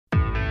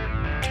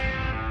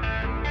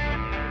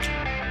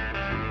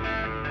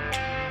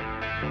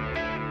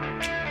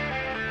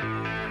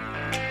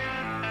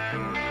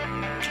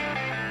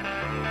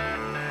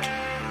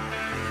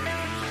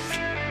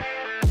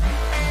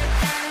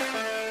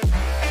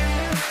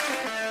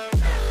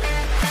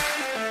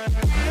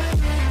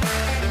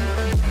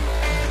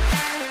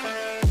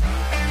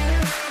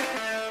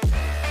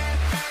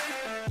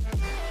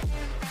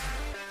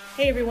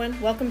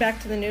everyone, welcome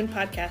back to the Noon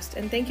Podcast,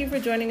 and thank you for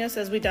joining us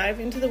as we dive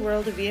into the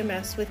world of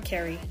EMS with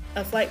Carrie,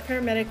 a flight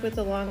paramedic with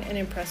a long and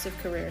impressive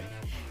career.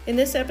 In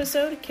this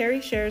episode,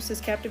 Carrie shares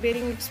his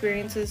captivating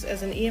experiences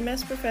as an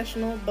EMS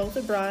professional both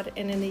abroad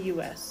and in the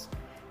U.S.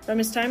 From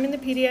his time in the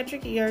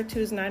pediatric ER to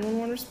his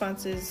 911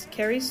 responses,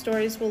 Carrie's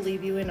stories will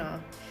leave you in awe.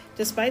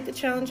 Despite the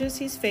challenges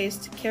he's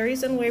faced,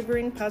 Carrie's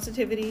unwavering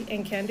positivity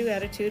and can-do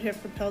attitude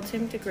have propelled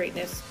him to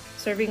greatness,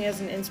 serving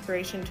as an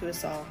inspiration to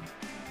us all.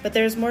 But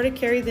there's more to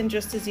Carrie than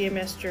just his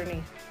EMS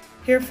journey.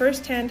 Hear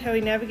firsthand how he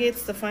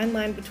navigates the fine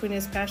line between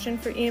his passion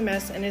for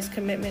EMS and his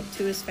commitment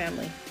to his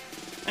family.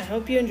 I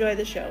hope you enjoy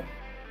the show.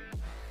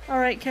 All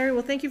right, Carrie,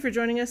 well, thank you for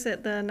joining us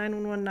at the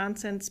 911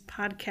 Nonsense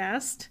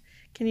podcast.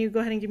 Can you go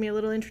ahead and give me a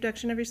little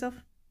introduction of yourself?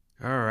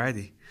 All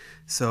righty.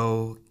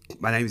 So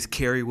my name is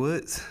Carrie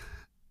Woods.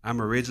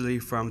 I'm originally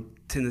from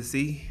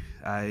Tennessee.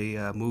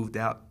 I moved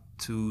out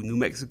to New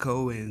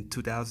Mexico in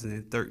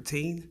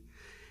 2013.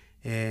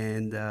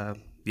 And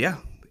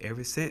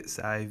ever since,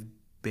 I've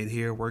been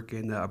here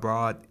working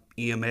abroad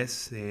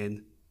EMS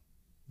and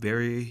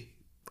very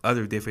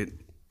other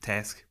different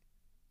tasks.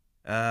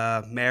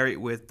 Married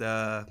with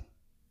 2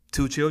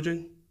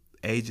 children,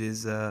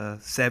 ages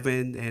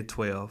 7 and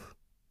 12.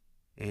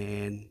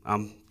 And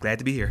I'm glad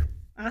to be here.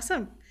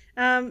 Awesome.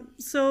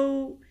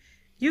 So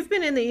you've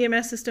been in the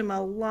EMS system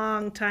a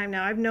long time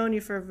now. I've known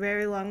you for a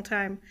very long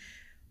time.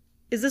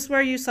 Is this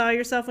where you saw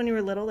yourself when you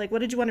were little? Like,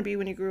 what did you want to be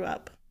when you grew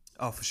up?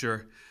 Oh, for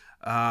sure.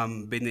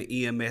 Been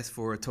in EMS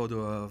for a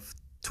total of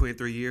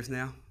 23 years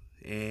now,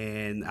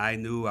 and I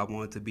knew I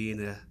wanted to be in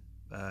the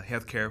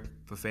healthcare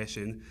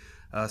profession,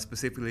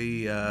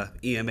 specifically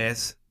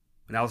EMS.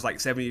 When I was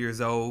like 7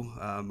 years old,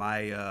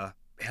 my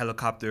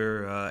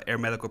helicopter air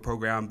medical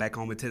program back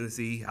home in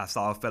Tennessee, I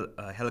saw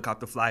a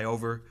helicopter fly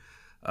over,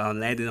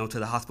 landed onto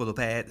the hospital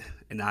pad,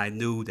 and I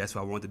knew that's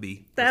what I wanted to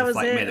be. That was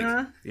flight it, medic.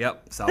 huh?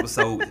 Yep, so I was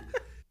sold.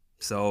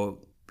 So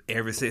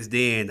ever since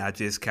then, I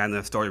just kind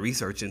of started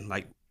researching,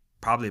 like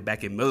probably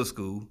back in middle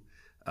school,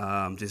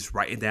 just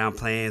writing down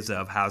plans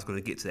of how I was going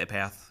to get to that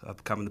path of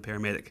becoming a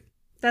paramedic.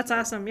 That's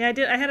awesome. Yeah, I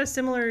did. I had a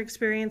similar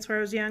experience where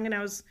I was young, and I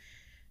was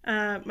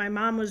my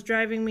mom was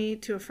driving me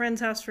to a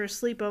friend's house for a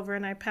sleepover,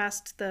 and I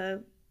passed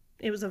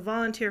it was a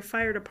volunteer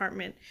fire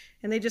department,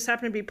 and they just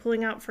happened to be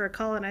pulling out for a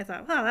call, and I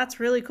thought, wow, that's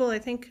really cool. I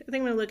think I'm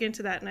going to look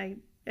into that. And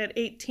at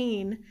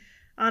 18,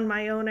 on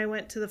my own, I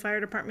went to the fire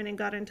department and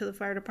got into the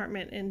fire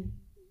department, and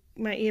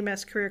my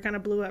EMS career kind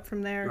of blew up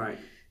from there. Right.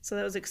 So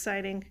that was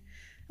exciting.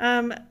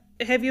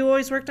 Have you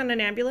always worked on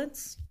an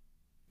ambulance?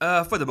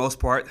 For the most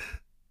part,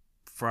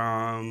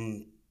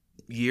 from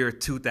year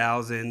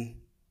 2000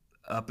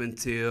 up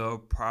until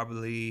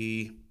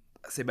probably,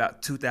 I'd say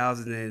about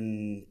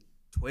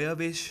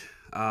 2012-ish,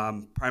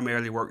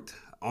 primarily worked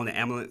on the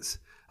ambulance.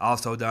 I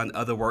also done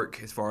other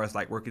work as far as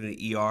like working in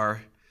the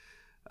ER.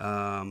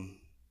 Then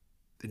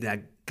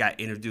I got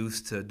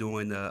introduced to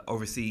doing the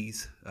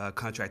overseas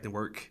contracting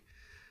work.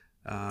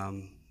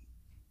 And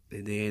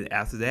then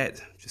after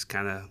that, just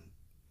kind of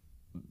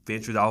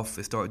ventured off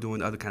and started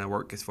doing other kind of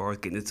work as far as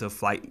getting into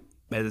flight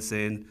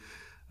medicine,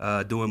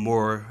 doing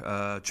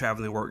more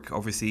traveling work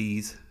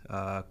overseas,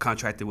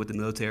 contracted with the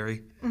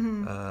military,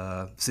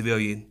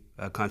 civilian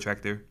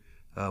contractor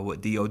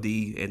with DOD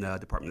and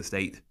Department of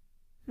State.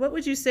 What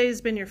would you say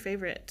has been your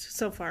favorite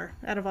so far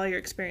out of all your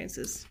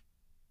experiences?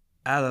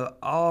 Out of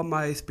all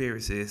my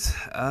experiences,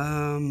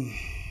 I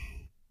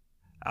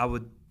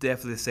would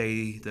definitely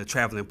say the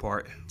traveling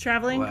part.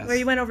 Traveling? Where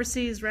you went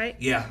overseas, right?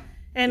 Yeah.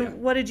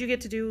 And what did you get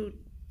to do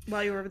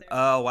while you were over there?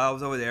 While I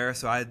was over there,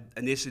 so I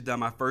initially done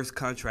my first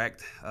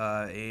contract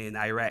in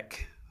Iraq.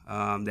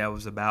 That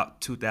was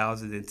about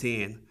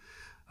 2010.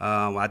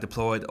 I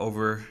deployed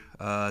over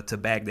to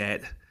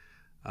Baghdad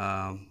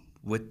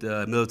with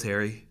the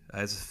military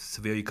as a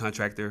civilian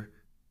contractor.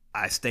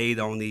 I stayed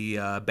on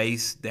the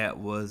base that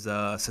was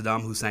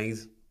Saddam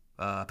Hussein's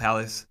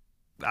palace.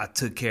 I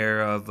took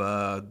care of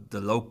the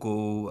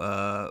local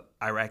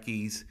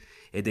Iraqis,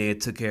 and then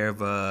took care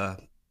of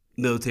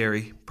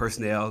military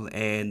personnel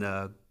and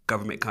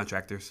government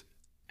contractors.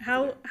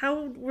 How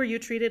were you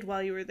treated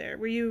while you were there?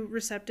 Were you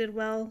recepted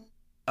well?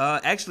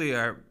 Actually,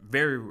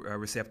 very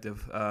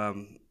receptive.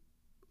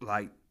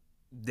 Like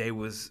they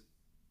was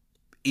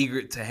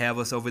eager to have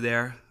us over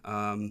there.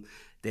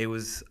 They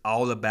was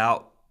all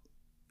about,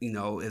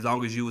 as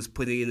long as you was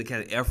putting in the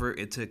kind of effort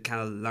and to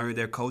kind of learn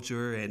their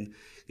culture and,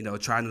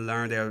 trying to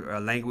learn their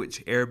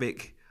language,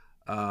 Arabic,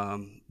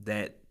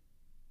 that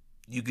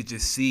you could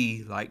just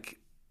see like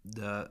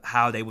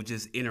how they would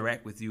just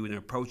interact with you and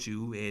approach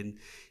you, and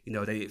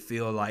they didn't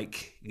feel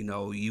like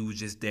you was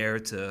just there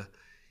to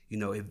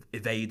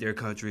evade their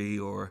country,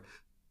 or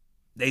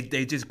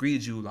they just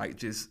greeted you like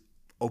just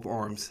open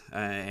arms,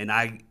 and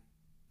I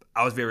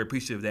was very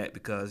appreciative of that,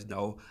 because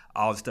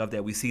all the stuff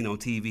that we seen on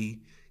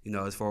TV,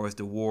 as far as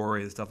the war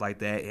and stuff like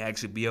that, and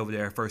actually be over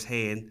there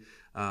firsthand,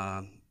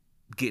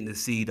 getting to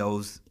see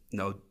those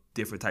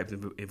different types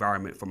of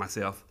environment for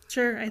myself.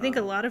 Sure. I think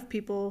a lot of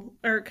people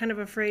are kind of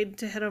afraid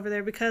to head over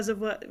there because of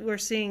what we're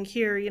seeing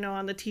here,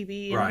 on the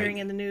TV and right. hearing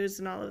in the news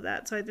and all of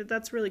that. So I think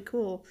that's really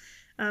cool.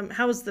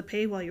 How was the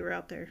pay while you were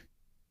out there?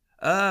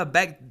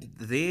 Back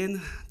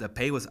then the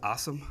pay was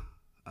awesome.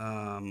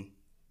 Um,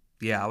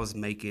 yeah, I was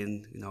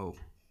making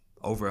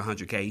over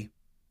 100K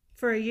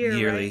For a year, right?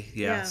 yearly.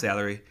 Yeah, Yeah.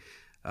 salary,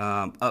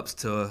 ups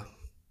to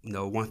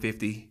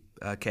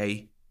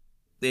 150K.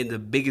 Then the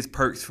biggest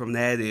perks from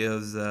that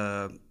is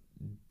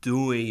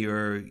doing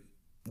your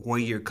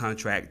 1 year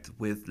contract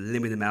with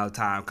limited amount of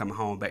time coming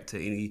home back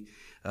to any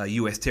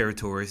U.S.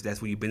 territories.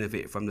 That's when you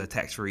benefit from the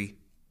tax-free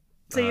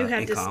So you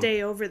had to income.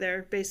 stay over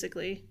there,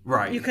 basically.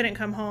 Right. You couldn't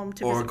come home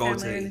to Or visit go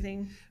family or to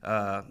anything.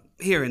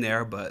 here and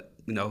there, but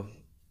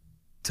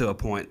to a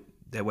point.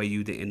 That way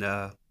you didn't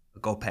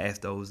go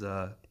past those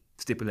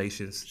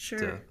stipulations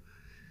Sure.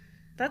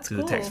 That's to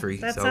the cool. tax-free.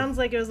 That So sounds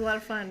like it was a lot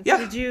of fun. yeah,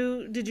 Did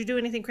you do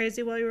anything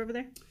crazy while you were over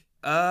there?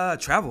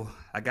 travel.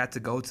 I got to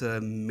go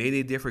to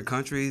many different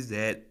countries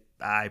that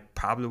I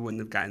probably wouldn't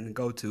have gotten to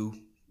go to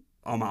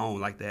on my own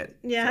like that.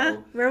 Yeah.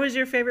 So, Where was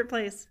your favorite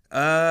place?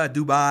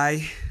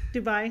 Dubai.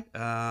 Dubai.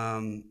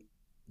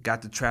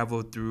 Got to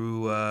travel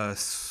through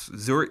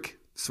Zurich,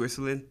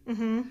 Switzerland.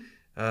 Mm-hmm.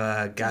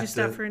 Did you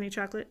stop for any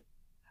chocolate?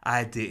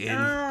 I didn't.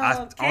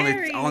 Oh, I only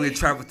Carrie.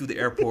 traveled through the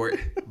airport,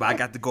 but I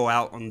got to go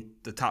out on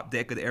the top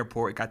deck of the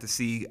airport. Got to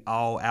see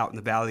all out in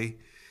the valley,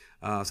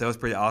 so it was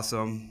pretty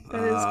awesome.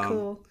 That is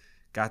cool.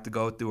 Got to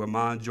go through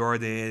Amman,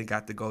 Jordan.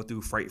 Got to go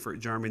through Frankfurt,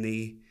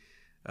 Germany.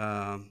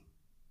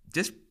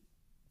 Just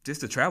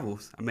the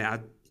travels. I mean, I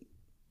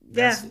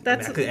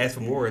could ask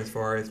for more as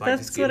far as like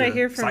that's just what getting I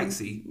hear to from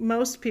sightsee.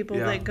 most people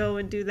Yeah. that go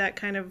and do that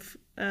kind of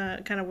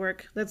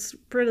work. That's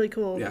pretty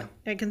cool. Yeah.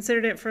 I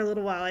considered it for a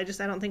little while. I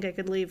don't think I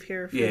could leave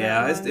here for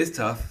Yeah, that long. it's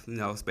tough,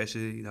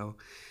 especially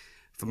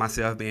for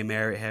myself being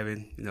married,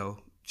 having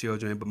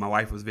children. But my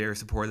wife was very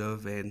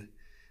supportive, and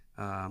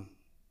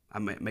I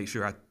make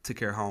sure I took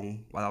care of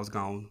home while I was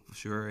gone for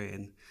sure.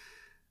 And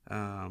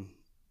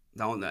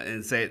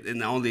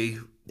the only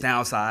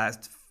downside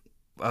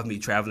of me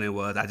traveling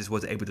was I just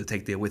wasn't able to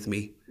take them with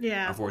me.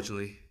 Yeah.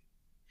 Unfortunately.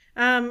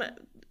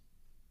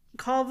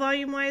 Call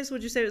volume wise,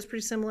 would you say it was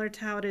pretty similar to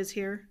how it is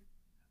here?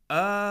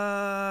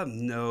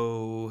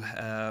 No.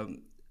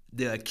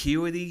 The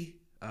acuity,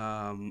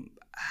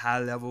 high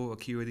level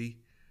acuity.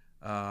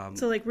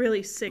 So like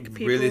really sick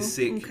people. Really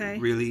sick, Okay.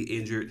 really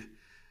injured.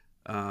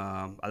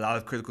 A lot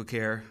of critical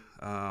care,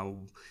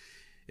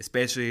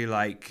 especially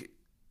like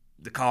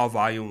the call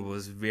volume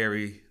was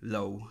very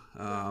low,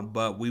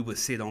 but we would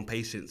sit on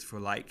patients for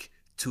like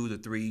 2 to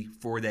 3,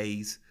 4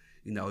 days,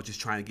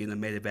 just trying to get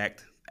them medevac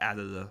out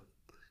of the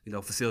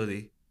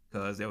facility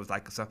because it was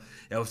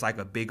like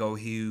a big old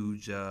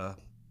huge.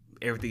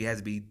 Everything has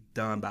to be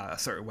done by a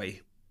certain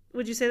way.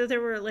 Would you say that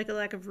there were like a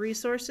lack of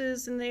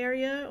resources in the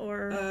area,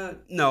 or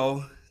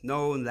No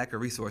lack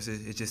of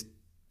resources. It's just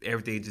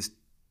everything just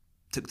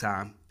took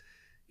time.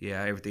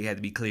 Yeah, everything had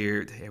to be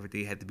cleared.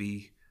 Everything had to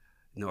be,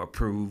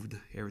 approved.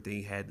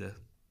 Everything had to.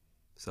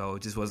 So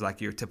it just was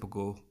like your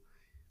typical,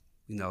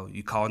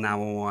 you call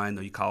 911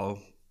 or you call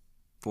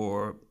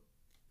for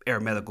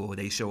aeromedical.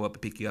 They show up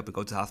and pick you up and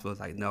go to the hospital. It's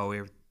like no,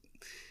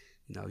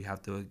 you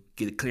have to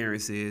get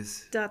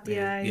clearances. dot the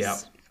I's, Yeah.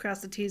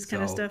 cross the T's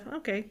kind of So- stuff?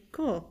 Okay,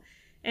 cool.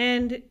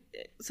 And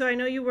so I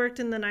know you worked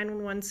in the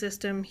 911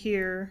 system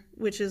here,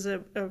 which is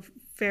a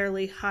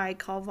fairly high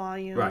call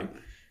volume. Right.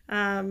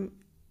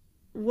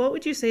 What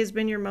would you say has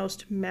been your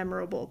most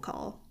memorable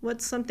call?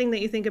 What's something that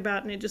you think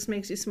about and it just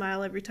makes you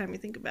smile every time you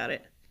think about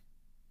it?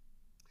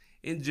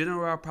 In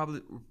general,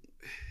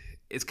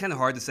 it's kind of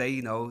hard to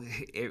say,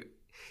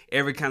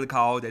 every kind of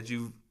call that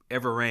you've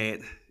ever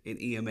ran in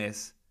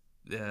EMS,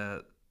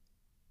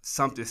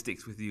 something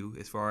sticks with you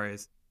as far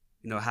as,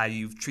 how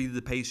you've treated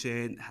the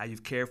patient, how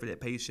you've cared for that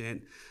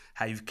patient,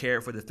 how you've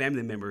cared for the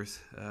family members.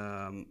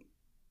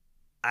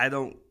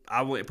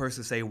 I wouldn't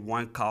personally say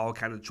one call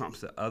kind of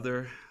trumps the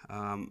other.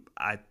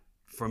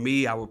 For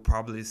me, I would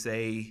probably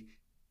say,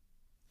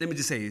 let me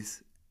just say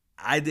this.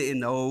 I didn't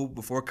know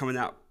before coming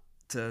out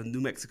to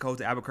New Mexico,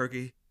 to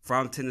Albuquerque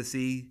from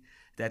Tennessee,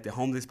 that the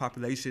homeless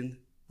population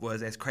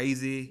was as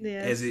crazy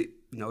as it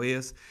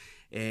is.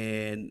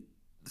 And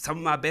some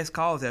of my best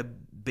calls have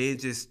been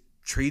just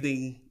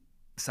treating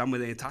some of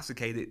the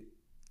intoxicated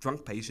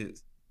drunk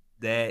patients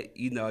that,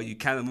 you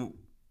kind of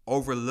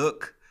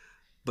overlook.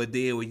 But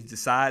then when you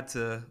decide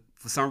to,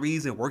 for some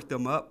reason, work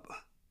them up,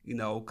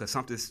 because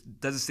something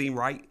doesn't seem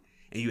right,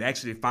 and you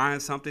actually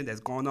find something that's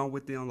going on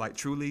with them, like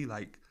truly,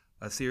 like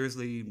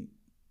seriously,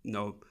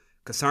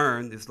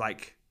 concern, it's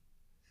like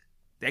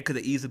that could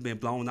have easily been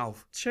blown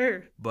off.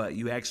 Sure. But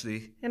you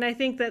actually... And I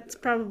think that's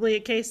probably a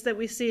case that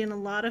we see in a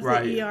lot of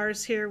Right. the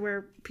ERs here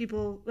where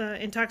people,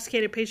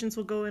 intoxicated patients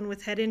will go in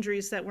with head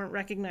injuries that weren't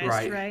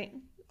recognized, right?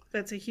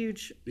 That's a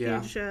huge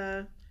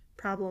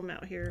problem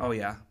out here. Oh,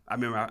 yeah. I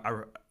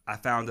remember I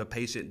found a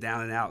patient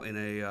down and out in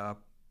a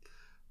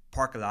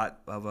parking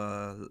lot of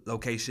a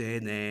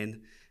location,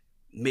 and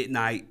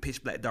midnight,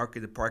 pitch black dark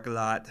in the parking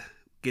lot,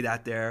 get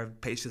out there,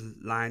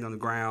 patient lying on the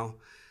ground,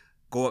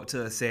 go up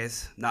to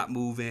assess, not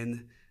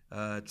moving,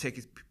 check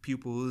his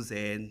pupils,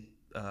 and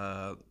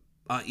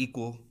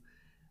unequal.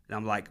 And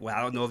I'm like, well,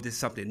 I don't know if this is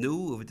something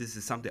new or if this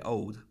is something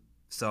old.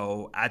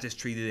 So I just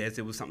treated it as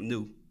it was something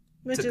new.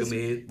 Which took is him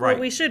in, what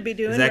we should be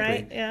doing,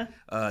 exactly. right?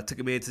 Yeah. Took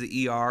him into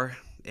the ER,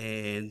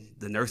 and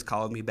the nurse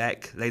called me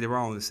back later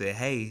on and said,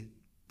 "Hey,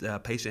 the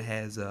patient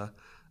has a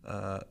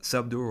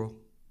subdural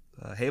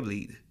head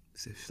bleed."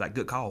 She's like,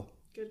 "Good call."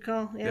 Good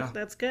call. Yeah,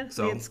 that's good.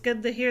 So it's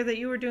good to hear that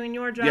you were doing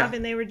your job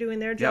and they were doing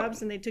their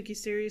jobs and they took you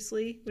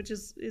seriously, which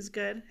is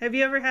good. Have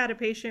you ever had a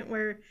patient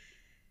where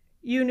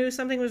you knew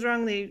something was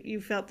wrong,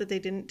 you felt that they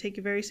didn't take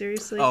you very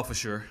seriously? Oh, for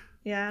sure.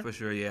 Yeah. For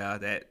sure, yeah.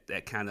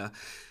 That kind of...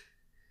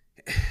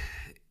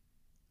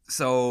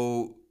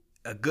 So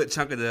a good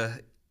chunk of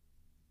the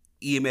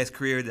EMS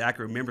career that I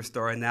can remember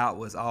starting out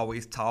was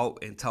always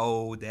taught and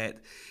told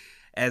that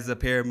as a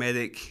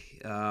paramedic,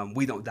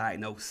 we don't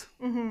diagnose,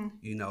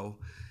 you know.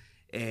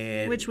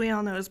 And which we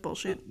all know is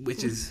bullshit.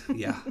 Which is,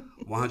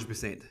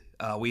 100%.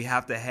 We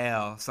have to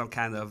have some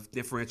kind of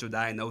differential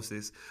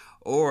diagnosis,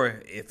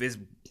 or if it's,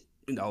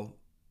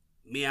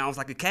 meows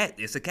like a cat,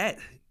 it's a cat.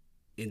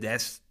 And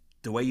that's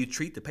the way you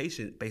treat the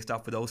patient based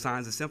off of those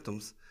signs and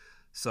symptoms.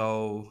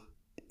 So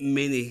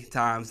many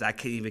times I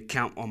can't even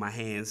count on my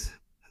hands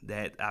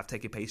that I've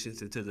taken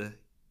patients into the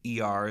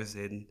ERs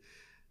and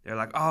they're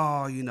like,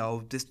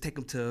 oh, just take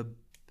them to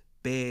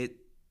bed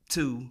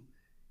 2,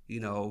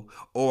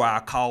 or I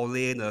call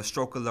in a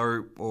stroke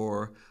alert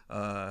or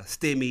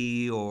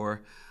STEMI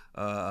or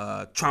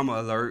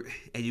trauma alert,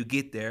 and you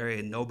get there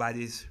and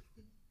nobody's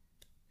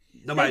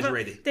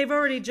ready. They've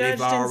already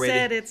judged and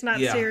said it's not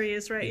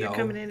serious, right? You're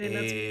coming in and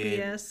that's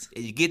BS.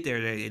 And you get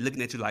there, they're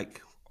looking at you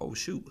like, oh,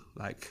 shoot,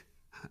 like,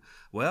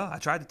 well, I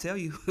tried to tell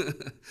you.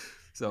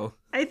 So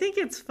I think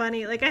it's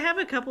funny. Like, I have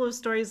a couple of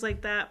stories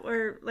like that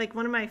where, like,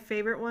 one of my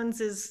favorite ones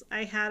is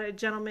I had a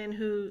gentleman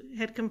who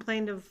had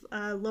complained of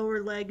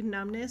lower leg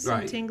numbness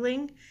and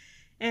tingling.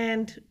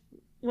 And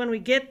when we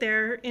get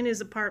there in his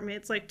apartment,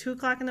 it's like 2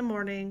 o'clock in the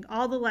morning.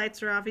 All the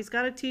lights are off. He's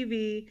got a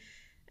TV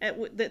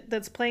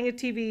that's playing a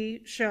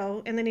TV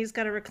show. And then he's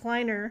got a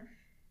recliner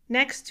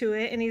next to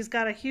it. And he's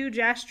got a huge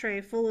ashtray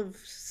full of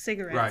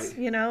cigarettes,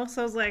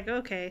 So I was like,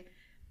 okay,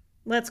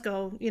 let's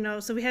go,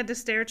 So we had to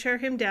stair chair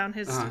him down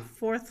his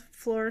 4th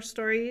floor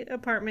story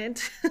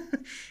apartment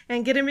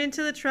and get him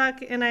into the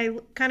truck. And I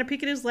kind of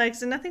peek at his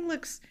legs and nothing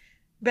looks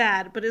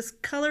bad, but his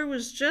color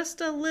was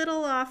just a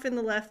little off in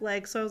the left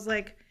leg. So I was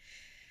like,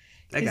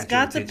 he's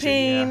got the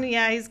pain.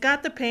 Yeah, he's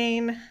got the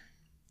pain.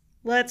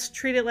 Let's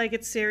treat it like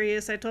it's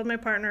serious. I told my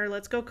partner,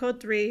 let's go code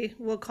 3.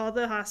 We'll call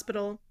the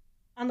hospital.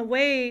 On the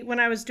way, when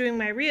I was doing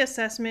my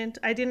reassessment,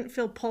 I didn't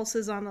feel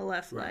pulses on the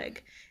left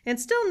leg. And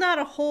still not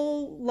a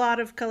whole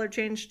lot of color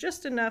change,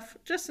 just enough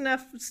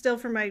still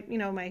for my,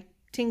 my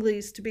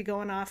tinglies to be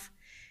going off.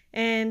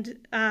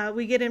 And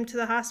we get him to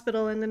the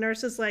hospital and the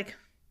nurse is like,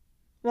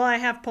 well, I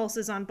have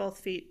pulses on both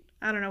feet.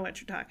 I don't know what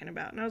you're talking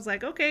about. And I was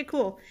like, okay,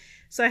 cool.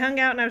 So I hung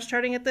out and I was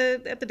charting at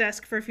the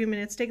desk for a few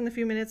minutes, taking the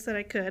few minutes that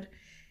I could.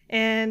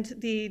 And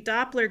the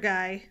Doppler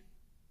guy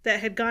that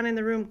had gone in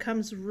the room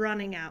comes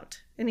running out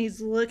and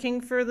he's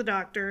looking for the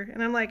doctor.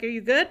 And I'm like, are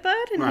you good,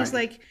 bud? And he's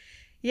like,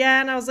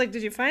 yeah. And I was like,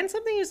 did you find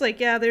something? He's like,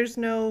 yeah, there's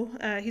no,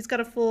 he's got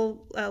a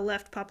full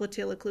left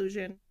popliteal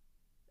occlusion.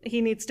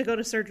 He needs to go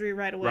to surgery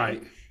right away.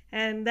 Right.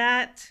 And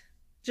that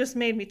just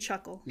made me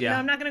chuckle. Yeah.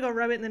 I'm not going to go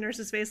rub it in the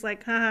nurse's face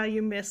like, haha,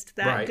 you missed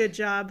that. Right. Good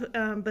job.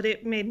 But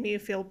it made me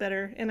feel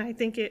better. And I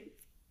think it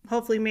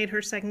hopefully made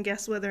her second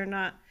guess whether or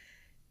not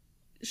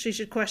she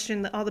should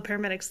question all the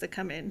paramedics that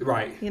come in.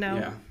 Right.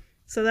 Yeah.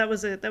 So that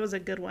was a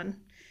good one.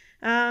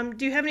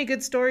 Do you have any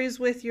good stories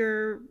with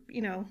your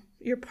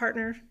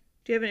partner?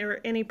 Do you have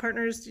any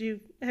partners?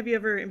 Have you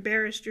ever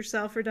embarrassed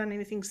yourself or done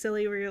anything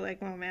silly where you're like,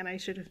 oh man, I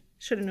should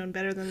have known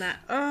better than that?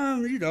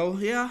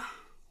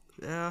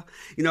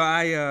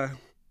 Yeah.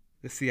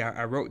 Let's see.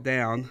 I wrote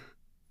down.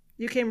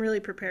 You came really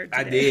prepared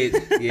today. I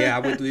did. Yeah, I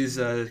went through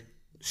this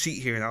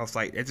sheet here and I was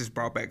like, that just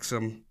brought back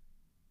some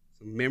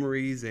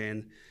memories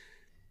and.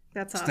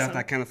 That's awesome. Stuff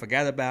I kind of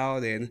forgot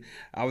about. And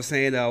I was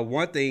saying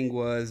one thing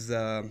was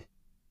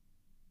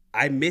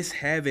I miss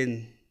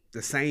having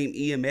the same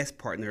EMS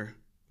partner.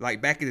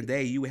 Like back in the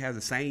day, you would have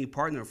the same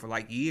partner for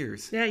like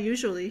years. Yeah,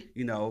 usually.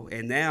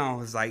 And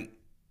now it's like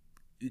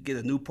you get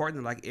a new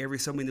partner like every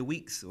so many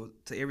weeks or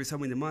to every so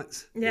many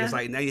months. Yeah. It's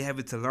like now you're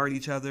having to learn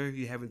each other.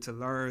 You're having to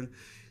learn,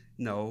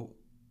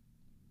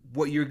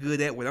 what you're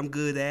good at, what I'm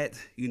good at.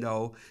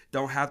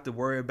 Don't have to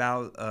worry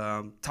about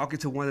talking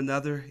to one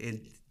another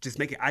and just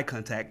making eye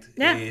contact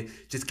and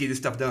just getting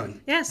stuff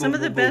done. Yeah, some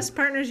of the best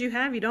partners you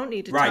have, you don't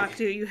need to talk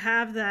to. You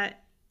have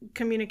that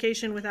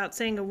communication without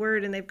saying a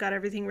word and they've got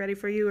everything ready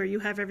for you or you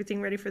have everything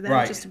ready for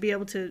them just to be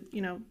able to,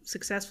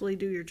 successfully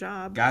do your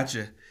job.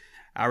 Gotcha.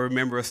 I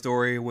remember a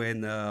story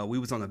when we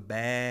was on a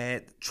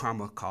bad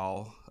trauma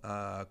call,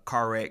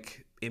 car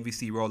wreck,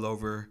 MVC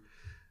rollover,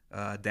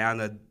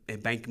 down an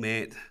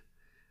embankment.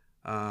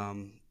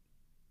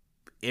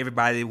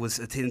 Everybody was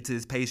attending to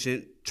this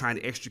patient, trying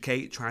to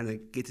extricate, trying to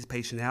get this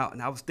patient out.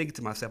 And I was thinking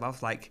to myself, I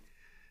was like,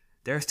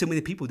 there's too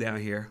many people down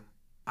here.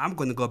 I'm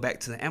going to go back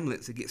to the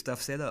ambulance and get stuff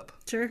set up.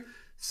 Sure.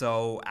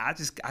 So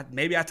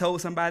maybe I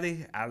told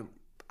somebody.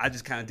 I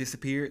just kind of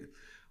disappeared.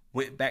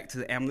 went back to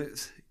the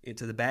ambulance,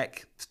 into the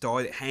back,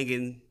 started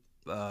hanging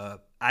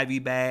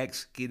IV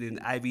bags, getting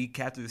IV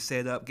catheters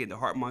set up, getting the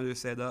heart monitor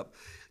set up,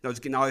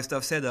 just getting all this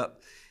stuff set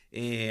up.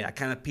 And I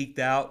kind of peeked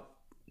out.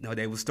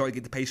 They would start to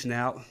get the patient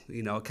out.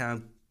 Kind of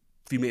a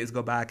few minutes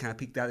go by, I kind of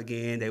peeked out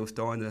again. They were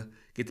starting to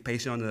get the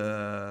patient on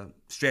the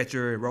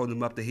stretcher and rolling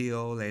them up the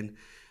hill. And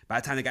by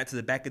the time they got to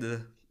the back of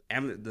the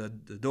ambulance,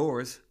 the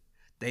doors,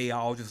 they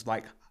all just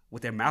like,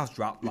 with their mouths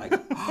dropped, like,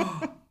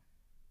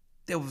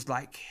 they was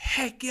like,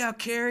 heck yeah,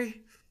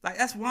 Carrie. Like,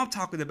 that's what I'm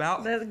talking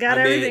about. Got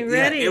everything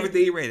ready. Yeah,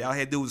 everything ready. All I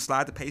had to do was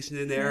slide the patient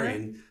in there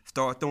and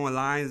start throwing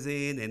lines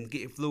in and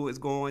getting fluids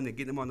going and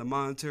getting them on the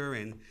monitor.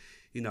 And,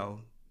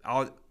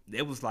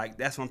 it was like,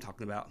 that's what I'm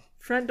talking about.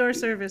 Front door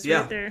service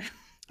right there.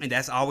 And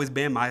that's always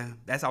been my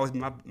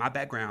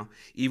background.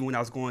 Even when I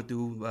was going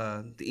through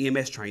the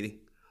EMS training,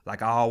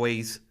 like I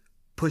always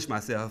pushed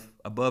myself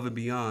above and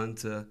beyond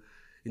to,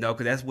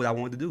 because that's what I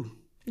wanted to do.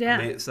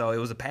 Yeah. So it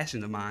was a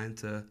passion of mine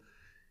to,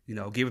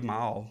 give it my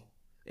all.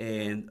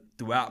 And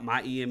throughout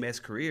my EMS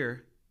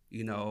career,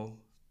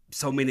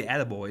 so many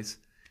attaboys,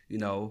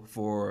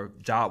 for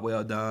job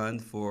well done,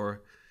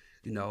 for,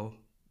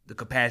 the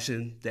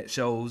compassion that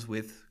shows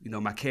with,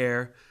 my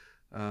care,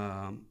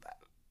 how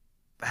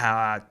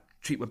I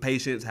treat my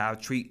patients, how I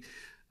treat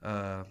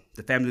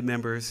the family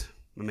members.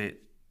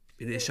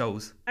 It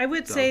shows. I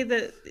would say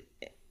that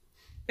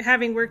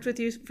having worked with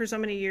you for so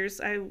many years,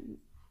 I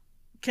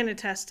can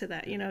attest to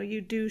that.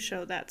 You do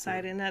show that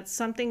side, and that's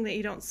something that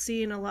you don't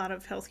see in a lot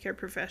of healthcare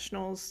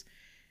professionals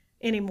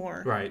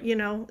anymore. Right.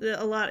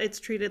 A lot, it's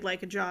treated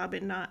like a job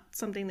and not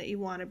something that you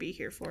want to be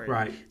here for.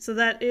 Right. So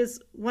that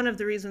is one of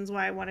the reasons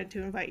why I wanted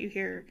to invite you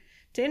here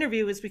to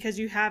interview, is because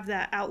you have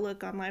that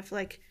outlook on life.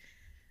 Like,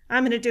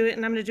 I'm going to do it,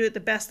 and I'm going to do it the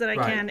best that I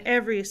can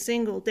every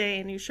single day.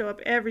 And you show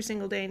up every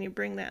single day and you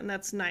bring that, and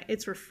that's nice.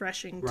 It's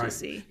refreshing to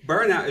see.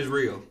 Burnout is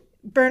real.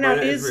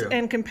 Burnout is real.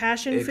 And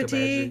compassion and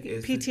fatigue,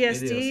 compassion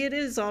PTSD, it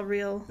is all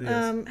real.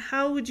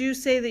 How would you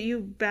say that you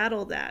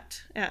battle that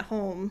at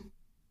home?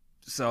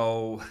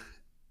 So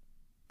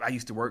I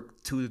used to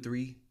work 2 to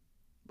 3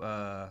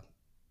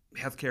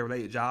 healthcare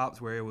related jobs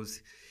where it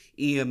was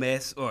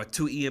EMS or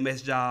 2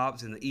 EMS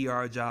jobs and an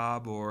ER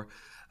job, or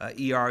an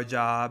ER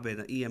job and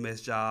an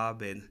EMS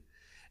job. And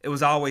it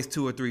was always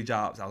 2 or 3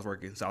 jobs I was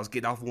working. So I was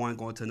getting off one,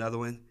 going to another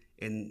one.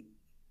 And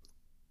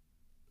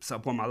at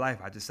some point in my life,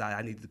 I decided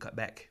I needed to cut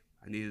back.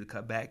 I needed to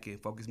cut back and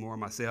focus more on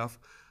myself,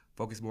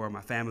 focus more on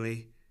my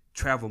family,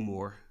 travel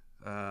more,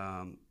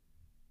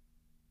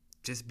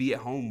 just be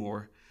at home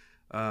more.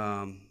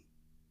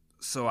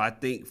 So I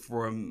think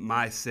for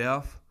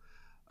myself,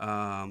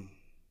 I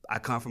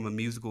come from a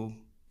musical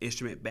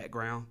instrument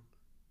background.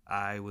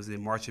 I was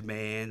in marching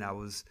band. I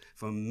was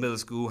from middle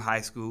school,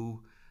 high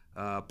school,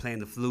 playing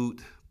the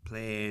flute,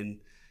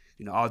 playing,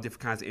 all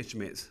different kinds of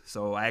instruments.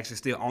 So I actually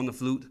still own the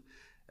flute.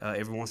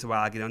 Every once in a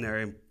while I get on there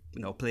and,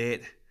 play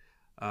it.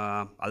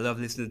 I love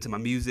listening to my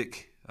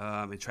music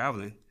and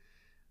traveling.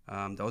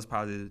 Those are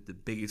probably the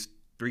biggest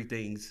 3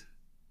 things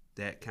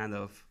that kind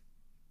of,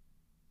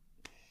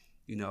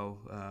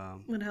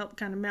 would help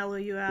kind of mellow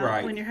you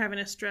out when you're having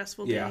a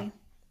stressful day.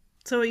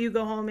 So you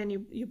go home and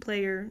you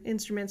play your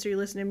instruments, or you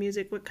listen to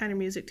music. What kind of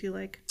music do you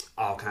like?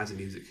 All kinds of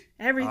music.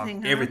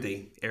 Everything.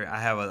 Everything. I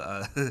have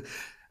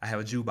I have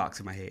a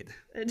jukebox in my head.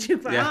 A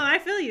jukebox. Yeah. Oh, I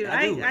feel you.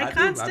 I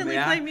constantly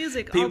play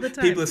music all the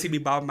time. People see me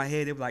bobbing my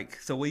head. They're like,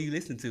 "So what are you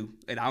listening to?"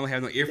 And I don't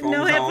have no earphones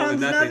on or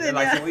nothing. They're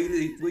like, "So what are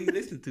you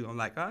listening to?" I'm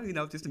like,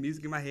 "Oh, just the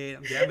music in my head.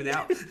 I'm jamming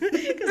out."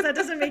 Because that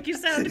doesn't make you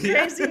sound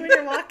crazy when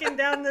you're walking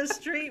down the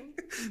street,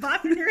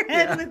 bopping your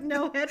head with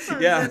no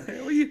headphones. Yeah.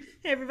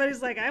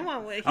 Everybody's like, "I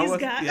want what he's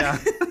got." Yeah.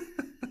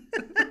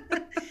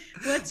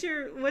 What's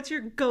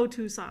your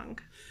go-to song?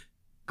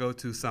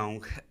 Go-to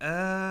song.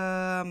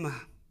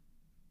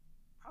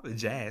 Probably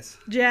jazz.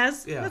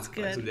 Jazz? Yeah, that's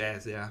good. Like some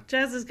jazz, yeah.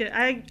 Jazz is good.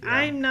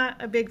 I'm not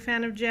a big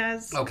fan of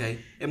jazz. Okay.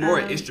 And more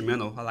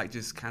instrumental. I like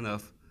just kind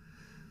of,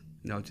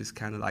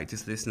 like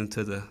listening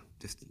to the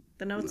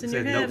notes in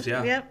your head. Notes,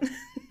 yeah. Yep.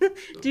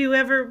 Do you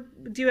ever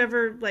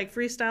like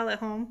freestyle at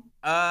home?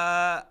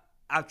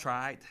 I've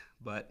tried,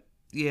 but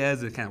yeah, it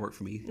doesn't kind of work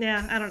for me.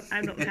 Yeah,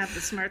 I don't have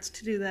the smarts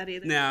to do that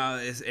either. Now,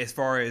 as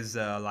far as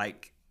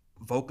like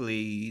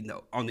vocally,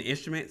 on the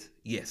instruments,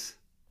 yes.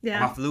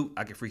 Yeah. On my flute,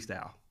 I can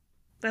freestyle.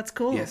 That's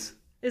cool. Yes.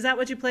 Is that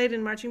what you played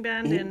in marching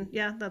band? Mm-hmm. And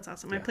yeah, that's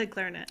awesome. Yeah. I played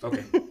clarinet.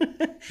 Okay.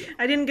 Yeah.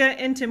 I didn't get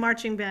into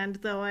marching band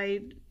though. I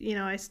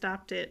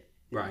stopped it.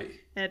 Right.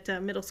 At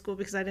middle school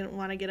because I didn't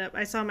want to get up.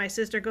 I saw my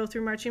sister go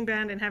through marching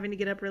band and having to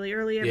get up really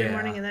early every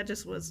morning, and that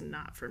just was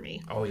not for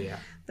me. Oh yeah.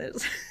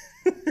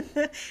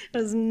 It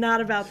was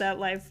not about that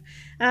life.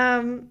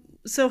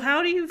 So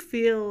how do you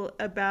feel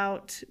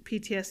about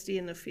PTSD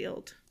in the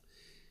field?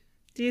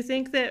 Do you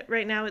think that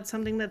right now it's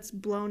something that's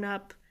blown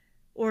up?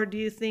 Or do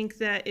you think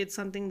that it's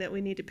something that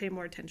we need to pay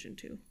more attention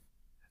to?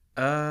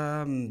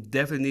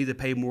 Definitely need to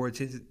pay more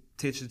attention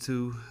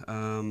to.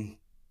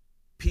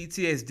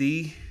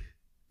 PTSD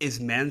is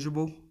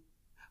manageable,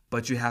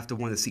 but you have to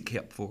want to seek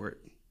help for it.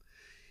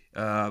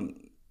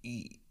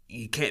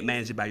 You can't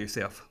manage it by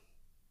yourself.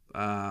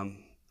 And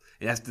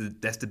And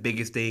that's the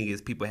biggest thing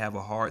is people have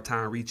a hard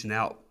time reaching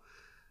out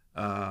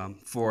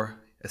for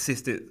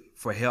assistance,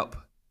 for help,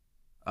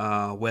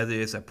 whether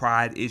it's a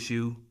pride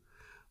issue,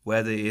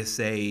 whether it's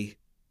a,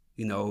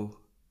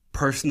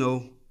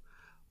 personal,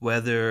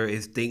 whether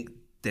it's think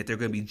that they're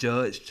going to be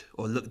judged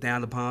or looked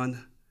down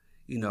upon,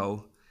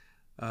 and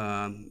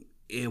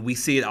we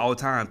see it all the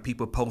time.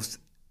 People post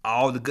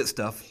all the good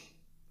stuff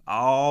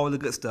on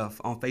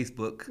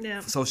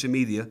Facebook, social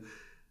media,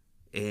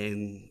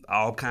 and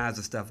all kinds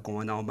of stuff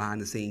going on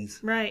behind the scenes.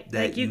 Right.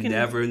 That like you can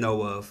never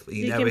know of.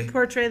 You can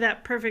portray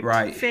that perfect,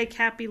 right. fake,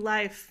 happy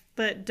life,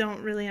 but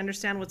don't really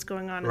understand what's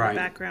going on in right. the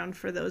background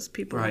for those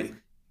people. Right.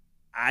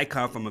 I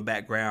come from a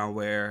background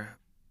where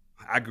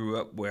I grew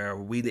up where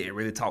we didn't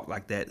really talk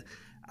like that.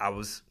 I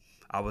was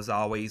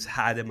always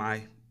hiding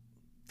my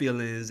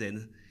feelings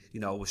and,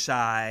 was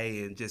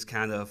shy and just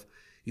kind of,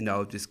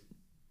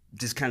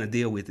 just kind of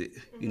deal with it,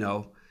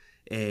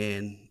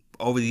 And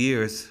over the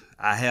years,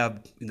 I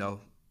have,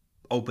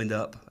 opened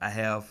up. I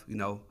have,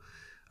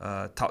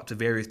 talked to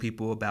various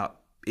people about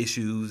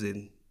issues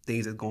and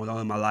things that's going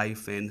on in my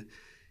life. And,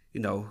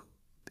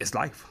 it's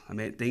life. I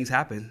mean, things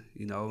happen,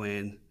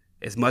 and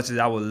as much as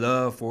I would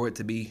love for it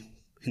to be,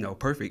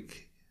 perfect,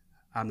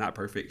 I'm not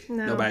perfect.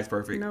 No, nobody's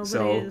perfect.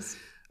 Nobody is.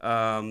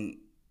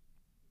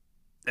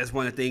 That's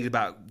one of the things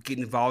about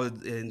getting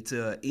involved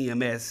into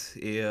EMS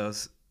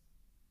is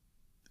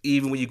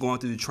even when you're going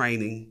through the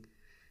training,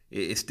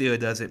 it still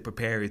doesn't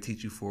prepare and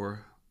teach you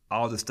for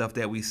all the stuff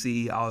that we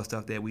see, all the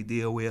stuff that we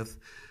deal with.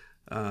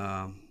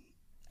 I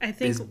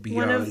think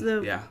one of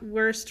the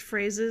worst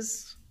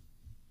phrases,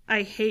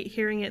 I hate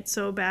hearing it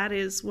so bad,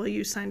 is, well,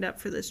 you signed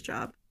up for this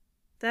job.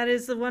 That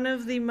is one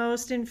of the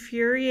most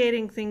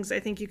infuriating things I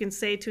think you can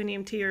say to an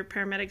EMT or a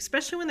paramedic,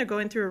 especially when they're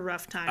going through a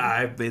rough time.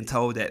 I've been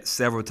told that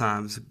several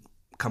times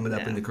coming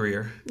up in the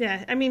career.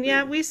 Yeah. I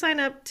mean, we sign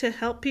up to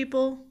help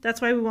people.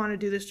 That's why we want to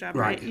do this job,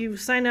 right? You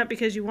sign up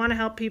because you want to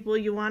help people,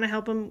 you want to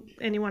help them,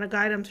 and you want to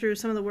guide them through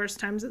some of the worst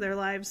times of their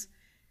lives.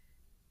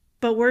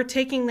 But we're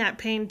taking that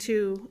pain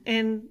too.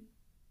 And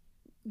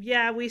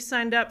we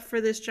signed up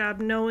for this job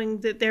knowing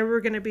that there were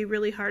going to be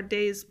really hard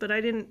days, but I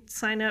didn't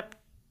sign up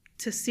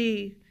to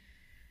see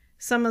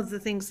some of the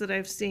things that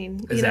I've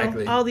seen.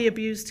 Exactly. All the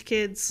abused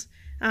kids.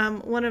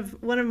 One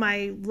of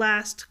my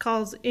last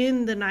calls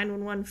in the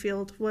 911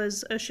 field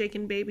was a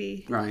shaken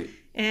baby. Right.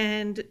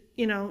 And,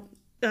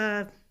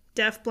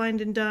 deaf, blind,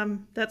 and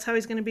dumb. That's how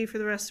he's going to be for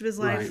the rest of his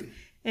life. Right.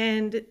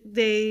 And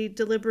they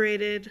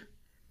deliberated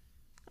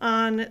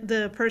on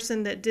the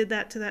person that did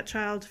that to that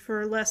child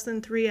for less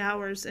than 3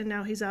 hours, and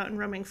now he's out and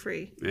roaming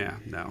free. Yeah,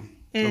 no.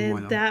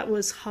 And that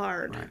was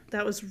hard. Right.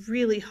 That was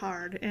really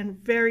hard and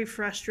very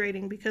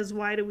frustrating, because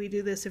why do we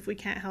do this if we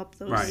can't help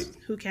those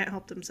who can't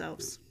help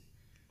themselves?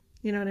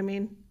 You know what I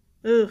mean?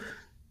 Ugh,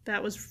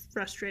 that was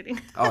frustrating.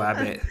 Oh, I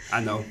bet. I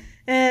know.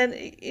 And,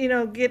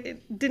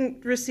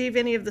 didn't receive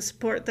any of the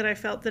support that I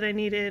felt that I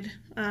needed.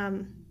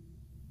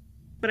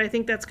 But I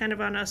think that's kind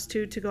of on us,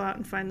 too, to go out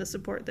and find the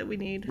support that we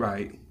need.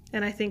 Right.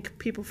 And I think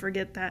people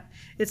forget that.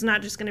 It's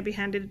not just going to be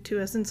handed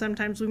to us, and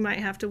sometimes we might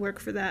have to work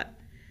for that.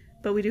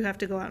 But we do have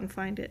to go out and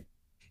find it.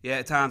 Yeah,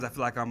 at times I feel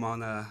like I'm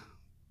on a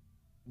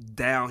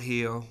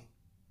downhill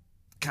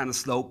kind of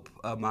slope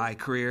of my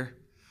career.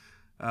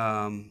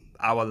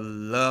 I would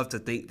love to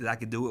think that I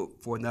could do it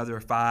for another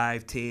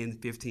 5, 10,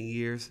 15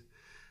 years.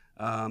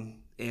 And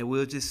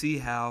we'll just see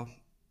how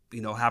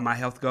my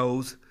health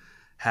goes,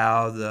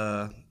 how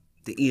the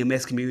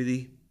EMS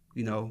community,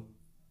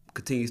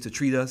 continues to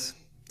treat us,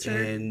 sure.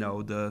 and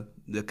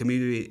the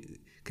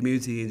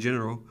community in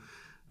general.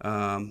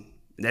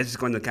 And that's just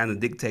going to kind of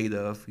dictate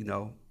of,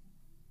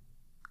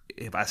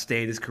 if I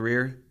stay in this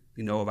career,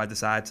 if I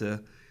decide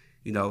to,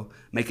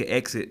 make an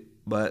exit.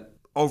 But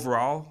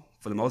overall,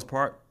 for the most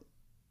part,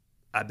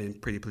 I've been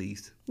pretty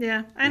pleased.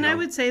 Yeah, and I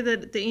would say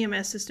that the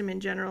EMS system in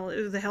general,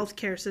 the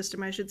healthcare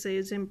system, I should say,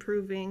 is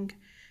improving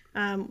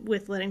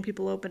with letting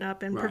people open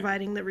up and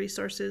providing the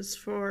resources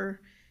for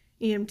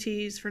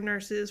EMTs, for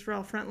nurses, for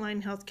all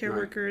frontline healthcare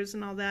workers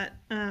and all that.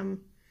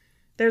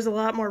 There's a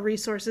lot more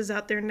resources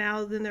out there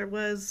now than there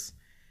was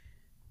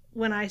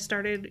when I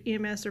started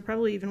EMS, or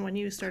probably even when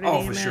you started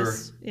EMS. Oh, for sure.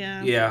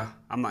 Yeah. Yeah,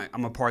 I'm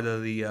a part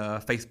of the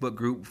Facebook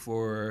group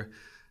for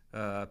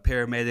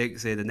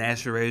paramedics and the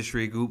National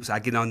Registry groups. I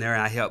get on there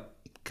and I help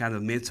kind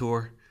of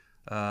mentor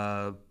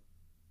a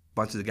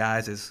bunch of the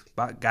guys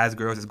and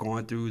girls that's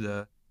going through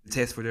the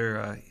test for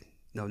their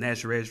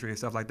National Registry and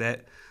stuff like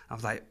that. I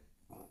was like,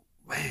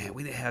 man,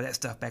 we didn't have that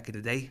stuff back in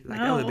the day. Like,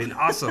 that would have been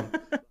awesome.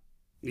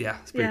 Yeah,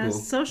 it's pretty cool.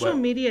 Social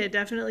media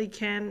definitely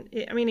can.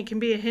 I mean, it can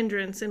be a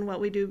hindrance in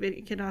what we do, but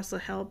it can also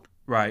help.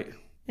 Right.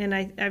 And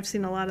I've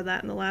seen a lot of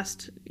that in the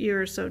last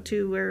year or so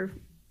too, where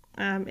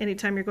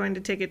anytime you're going to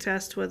take a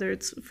test, whether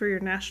it's for your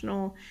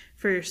national,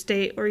 for your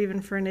state, or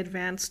even for an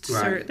advanced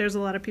cert, there's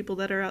a lot of people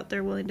that are out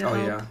there willing to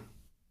help. Yeah.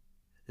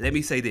 Let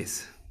me say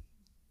this.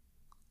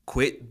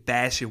 Quit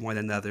bashing one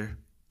another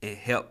and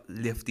help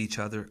lift each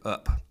other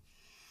up.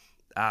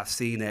 I've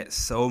seen that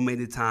so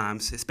many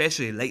times,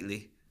 especially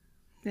lately.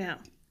 Yeah.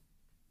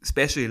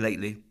 Especially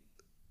lately.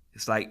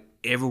 It's like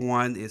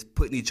everyone is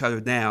putting each other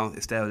down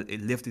instead of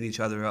lifting each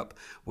other up.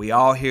 We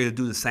all here to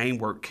do the same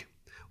work.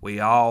 We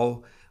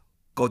all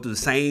go through the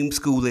same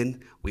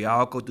schooling. We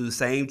all go through the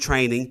same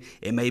training.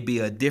 It may be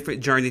a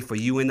different journey for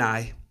you and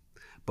I,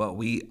 but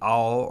we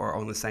all are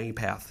on the same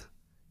path.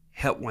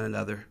 Help one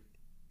another.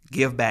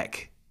 Give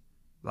back.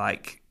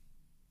 Like,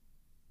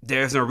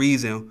 there's no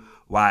reason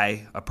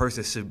why a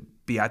person should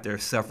be out there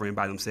suffering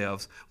by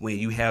themselves when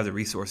you have the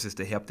resources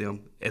to help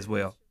them as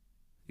well.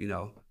 You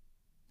know,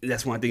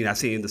 that's one thing I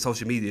see in the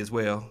social media as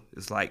well.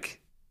 It's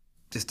like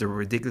just the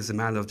ridiculous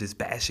amount of just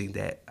bashing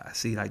that I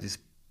see, like just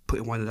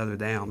putting one another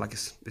down. Like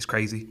it's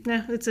crazy.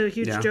 Yeah, it's a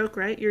huge joke,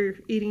 right? You're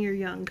eating your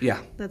young.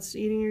 Yeah. That's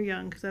eating your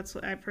young. That's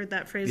what I've heard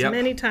that phrase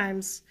many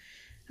times.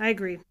 I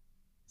agree.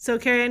 So,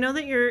 Carrie, I know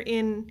that you're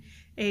in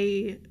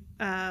a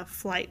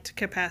flight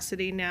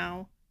capacity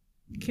now.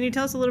 Can you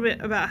tell us a little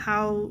bit about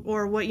how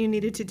or what you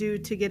needed to do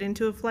to get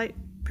into a flight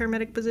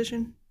paramedic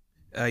position?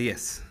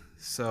 Yes.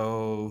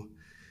 So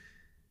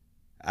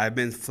I've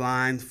been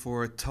flying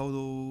for a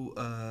total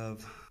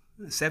of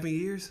 7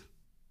 years.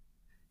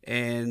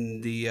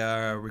 And the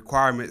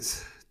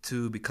requirements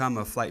to become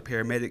a flight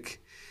paramedic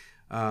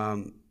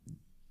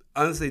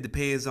honestly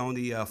depends on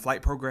the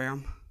flight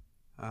program,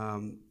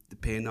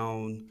 depending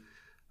on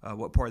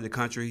what part of the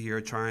country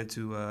you're trying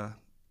to,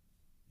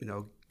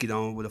 get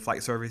on with a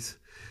flight service.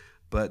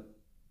 But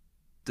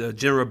the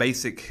general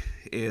basic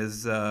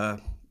is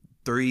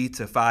 3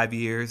 to 5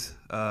 years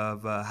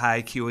of high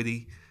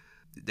acuity,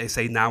 they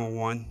say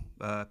 911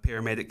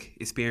 paramedic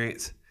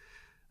experience,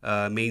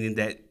 meaning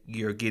that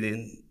you're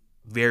getting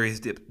various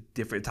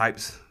different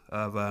types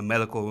of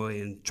medical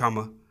and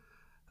trauma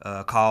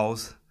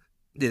calls.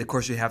 Then, of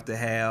course, you have to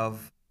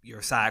have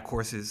your side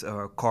courses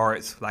or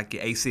cards like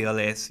your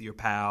ACLS, your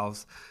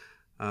PALS.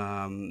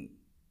 Then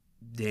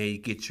you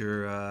get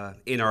your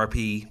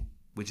NRP,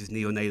 which is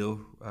neonatal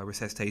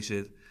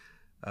resuscitation,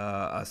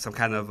 some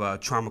kind of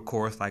trauma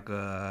course like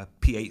a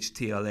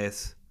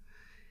PHTLS.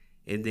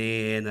 And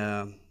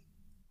then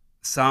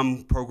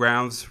some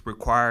programs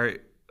require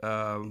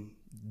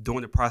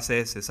during the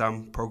process, and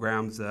some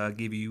programs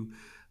give you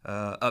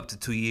up to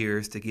 2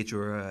 years to get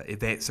your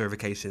advanced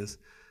certifications,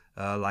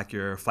 like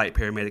your flight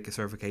paramedic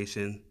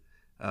certification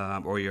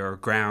or your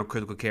ground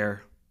critical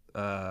care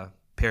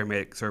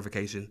paramedic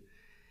certification.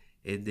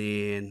 And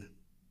then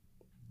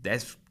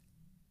that's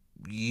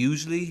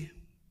usually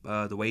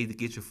the way to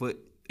get your foot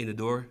in the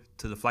door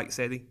to the flight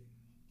setting.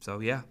 So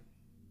yeah,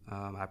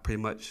 I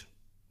pretty much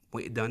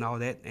went and done all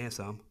that and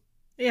some.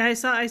 Yeah, I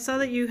saw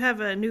that you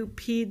have a new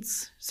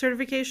PEDS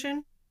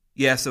certification.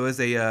 Yeah, so it's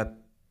a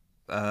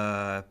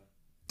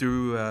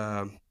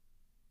through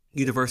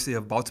University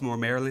of Baltimore,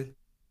 Maryland.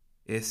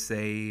 It's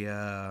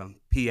a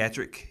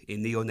pediatric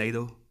and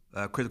neonatal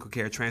critical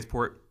care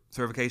transport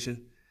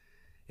certification,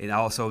 and I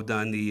also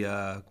done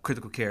the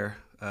critical care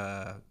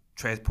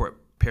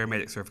transport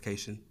paramedic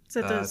certification. Is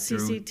that the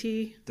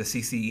CCT? The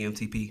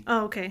CCEMTP.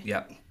 Oh, okay.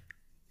 Yep.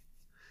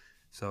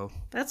 So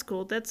that's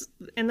cool.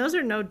 And those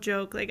are no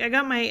joke. Like, I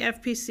got my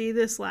FPC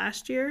this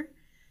last year,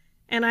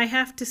 and I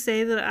have to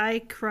say that I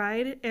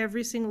cried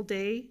every single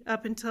day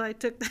up until I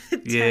took that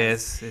test.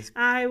 Yes.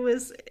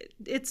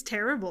 It's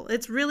terrible.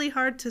 It's really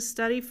hard to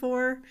study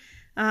for.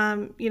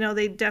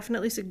 They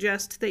definitely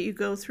suggest that you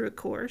go through a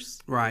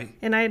course. Right.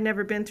 And I had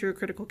never been through a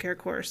critical care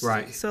course.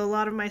 Right. So a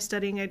lot of my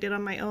studying I did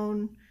on my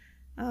own.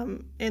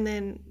 And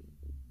then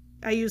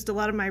I used a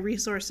lot of my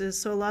resources.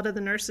 So a lot of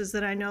the nurses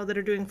that I know that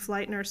are doing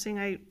flight nursing,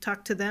 I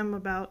talk to them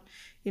about,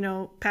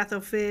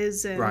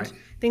 pathophys and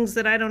things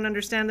that I don't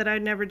understand that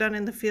I'd never done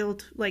in the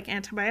field, like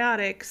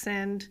antibiotics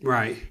and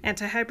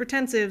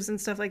antihypertensives and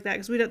stuff like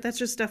that. Because that's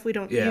just stuff we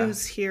don't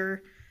use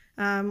here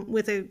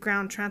with a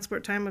ground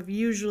transport time of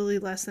usually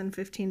less than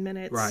 15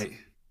 minutes. Right.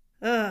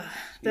 That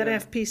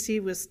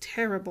FPC was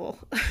terrible.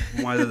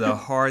 One of the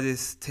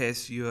hardest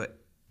tests you'll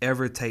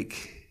ever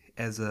take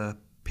as a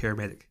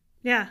paramedic.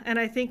 Yeah, and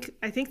I think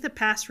the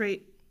pass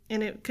rate,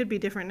 and it could be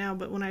different now,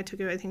 but when I took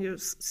it, I think it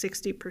was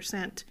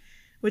 60%,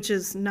 which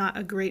is not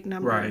a great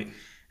number. Right.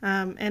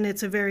 And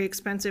it's a very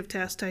expensive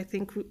test. I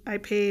think I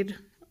paid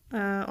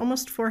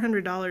almost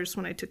 $400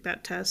 when I took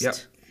that test. Yep.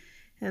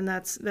 And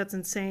that's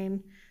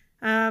insane.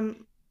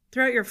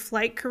 Throughout your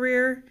flight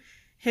career,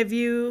 have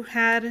you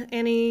had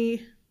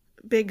any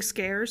big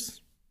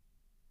scares?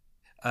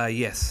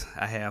 Yes,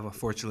 I have,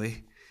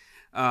 unfortunately.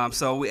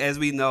 So as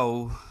we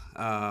know,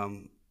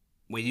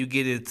 when you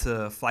get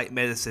into flight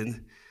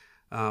medicine,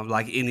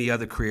 like any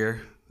other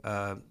career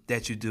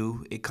that you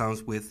do, it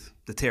comes with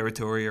the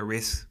territory of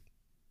risk.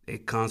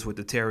 It comes with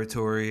the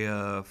territory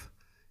of,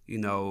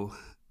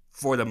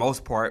 for the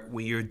most part,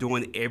 when you're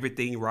doing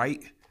everything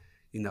right,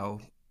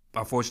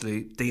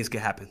 unfortunately, things can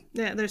happen.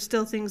 Yeah, there's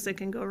still things that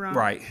can go wrong.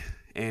 Right.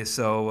 And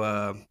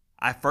so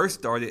I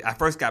first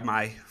got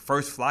my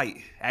first flight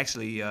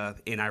actually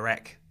in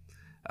Iraq.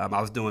 I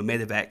was doing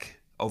medevac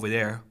over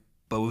there,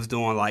 but we was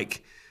doing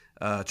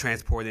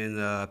transporting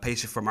a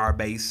patient from our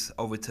base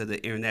over to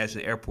the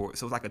international airport.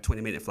 So it was like a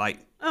 20-minute flight.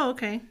 Oh,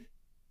 okay.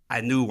 I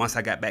knew once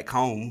I got back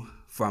home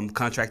from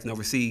contracting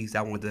overseas,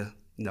 I wanted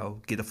to,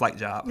 get a flight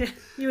job.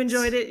 You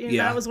enjoyed it, and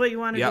that was what you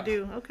wanted Yep. to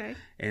do. Okay.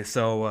 And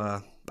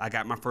so I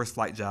got my first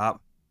flight job.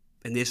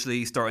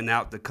 Initially, starting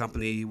out, the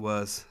company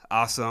was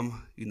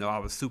awesome. I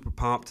was super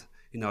pumped.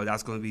 That I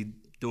was going to be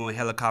doing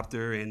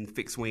helicopter and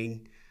fixed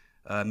wing,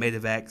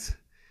 medevacs,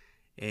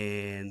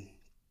 and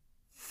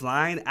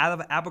flying out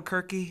of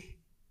Albuquerque.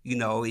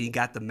 You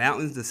got the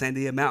mountains, the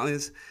Sandia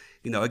Mountains.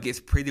 It gets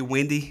pretty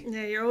windy.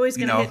 Yeah, you're always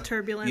going to hit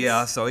turbulence.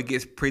 Yeah, so it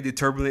gets pretty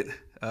turbulent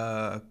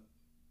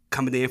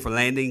coming in for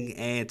landing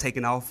and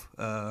taking off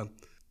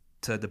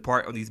to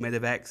depart on these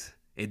medevacs.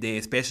 And then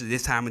especially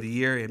this time of the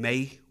year in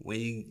May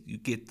when you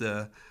get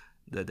the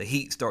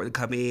heat starting to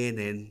come in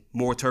and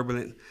more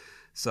turbulent.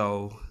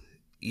 So,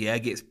 yeah,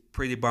 it gets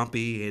pretty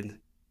bumpy. And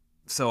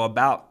so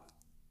about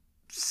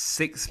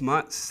 7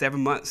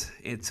 months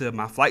into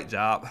my flight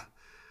job,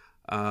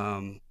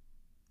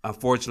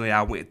 unfortunately,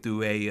 I went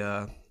through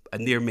a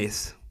near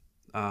miss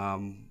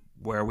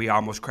where we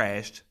almost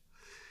crashed.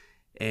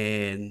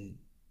 And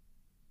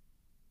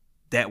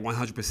that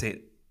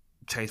 100%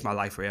 changed my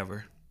life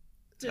forever.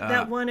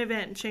 That one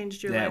event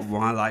changed your life. That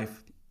one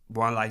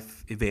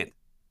life event.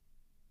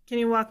 Can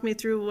you walk me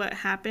through what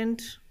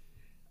happened?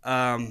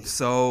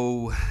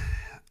 So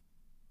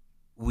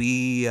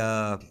we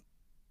had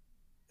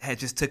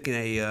just taken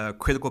a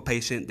critical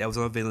patient that was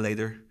on a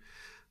ventilator,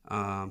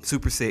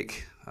 super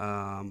sick,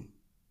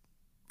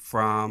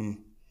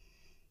 from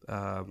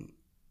where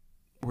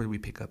did we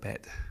pick up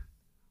at?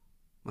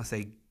 Let's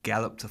say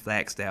Gallup to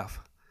Flagstaff.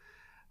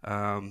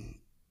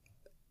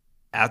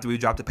 After we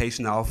dropped the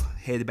patient off,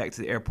 headed back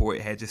to the airport,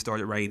 it had just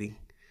started raining.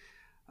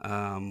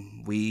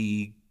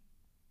 We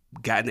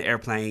got in the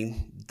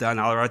airplane, done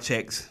all of our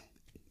checks,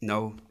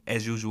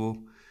 as usual.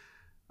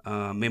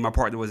 Me and my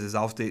partner was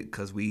exhausted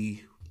because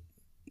we,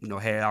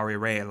 had already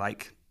ran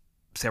like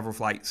several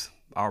flights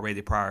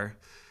already prior.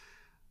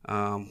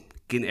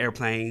 Get in the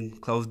airplane,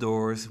 close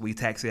doors, we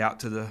taxi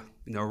out to the,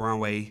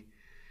 runway.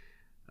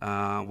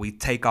 We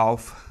take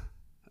off,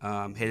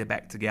 headed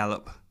back to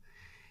Gallup,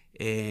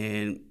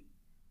 and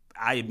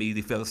I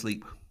immediately fell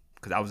asleep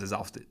because I was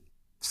exhausted.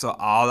 So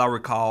all I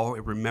recall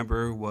and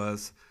remember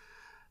was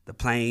the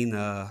plane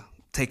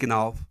taking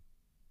off,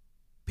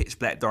 pitch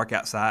black dark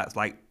outside. It's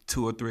like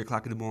 2 or 3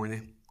 o'clock in the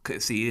morning.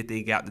 Couldn't see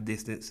anything out the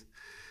distance.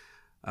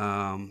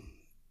 The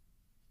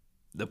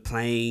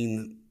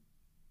plane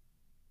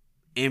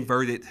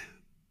inverted,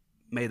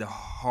 made a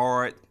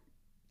hard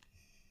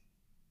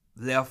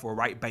left or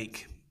right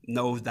bank,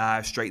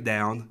 nosedive straight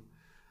down.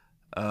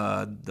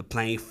 The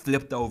plane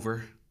flipped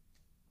over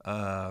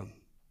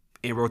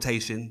in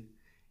rotation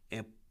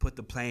and put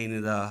the plane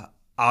in the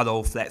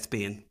auto flat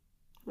spin.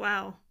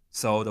 Wow.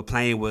 So the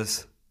plane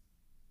was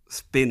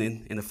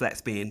spinning in the flat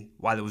spin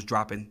while it was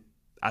dropping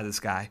out of the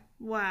sky.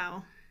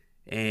 Wow.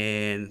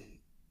 And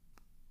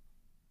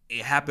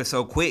it happened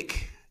so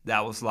quick that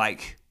I was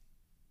like,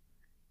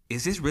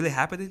 is this really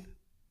happening?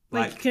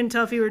 Like you couldn't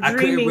tell if you were I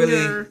dreaming couldn't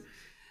really, or...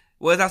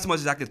 Well, it's not so much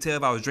as I could tell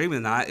if I was dreaming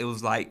or not. It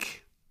was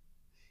like,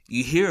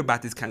 you hear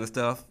about this kind of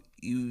stuff.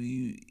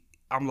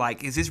 I'm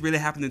like, is this really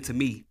happening to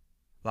me?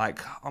 Like,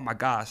 oh my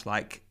gosh,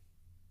 like,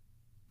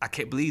 I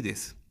can't believe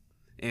this.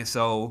 And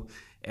so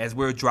as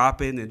we're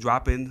dropping and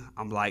dropping,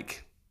 I'm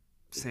like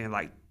saying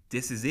like,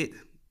 this is it.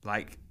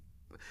 Like,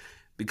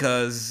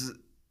 because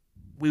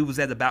we was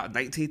at about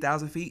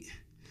 19,000 feet,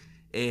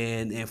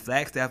 and in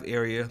Flagstaff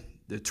area,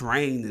 the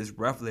terrain is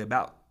roughly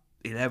about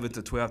 11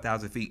 to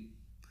 12,000 feet.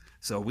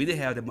 So we didn't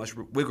have that much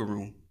wiggle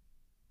room.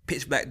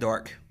 Pitch black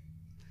dark.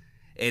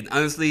 And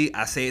honestly,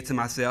 I say it to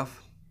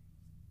myself,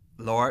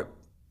 Lord,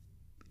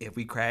 if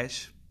we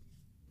crash,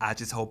 I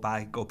just hope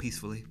I go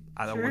peacefully.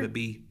 I don't want to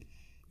be,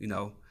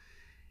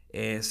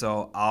 And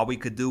so all we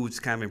could do was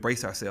just kind of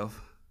embrace ourselves.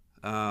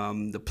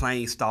 The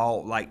plane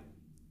stalled like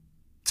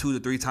 2 to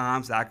 3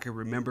 times that I could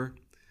remember.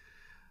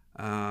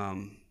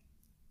 And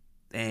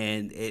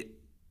it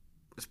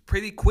was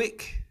pretty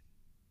quick,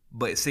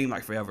 but it seemed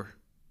like forever.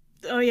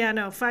 Oh, yeah,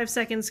 no. 5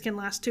 seconds can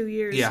last 2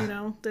 years,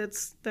 Yeah.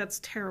 That's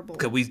terrible.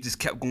 Because we just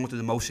kept going through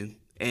the motion.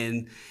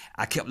 And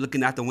I kept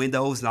looking out the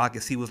windows, and all I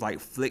could see was like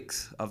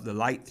flicks of the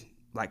light,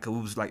 like 'cause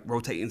it was like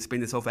rotating,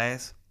 spinning so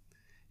fast.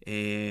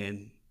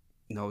 And,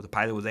 the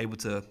pilot was able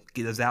to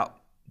get us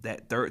out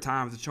that third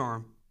time as a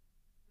charm.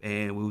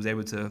 And we was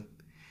able to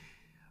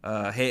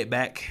head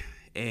back.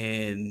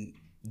 And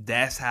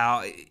that's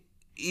how,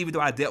 even though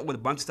I dealt with a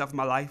bunch of stuff in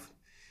my life,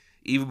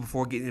 even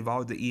before getting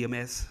involved in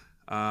EMS,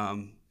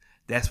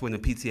 that's when the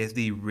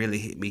PTSD really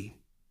hit me.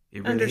 It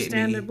really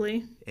Understandably.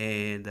 hit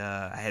me. And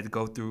I had to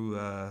go through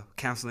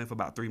counseling for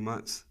about 3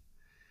 months.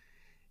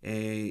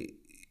 And,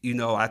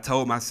 I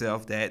told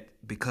myself that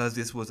because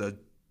this was a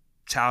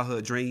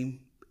childhood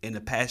dream and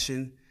a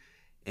passion,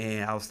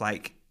 and I was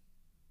like,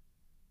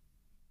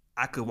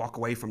 I could walk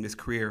away from this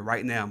career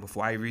right now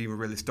before I even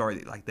really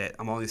started like that.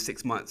 I'm only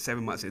 6 months,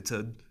 7 months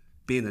into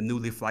being a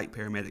newly flight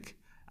paramedic.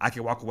 I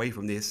could walk away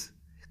from this,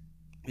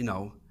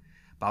 but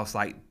I was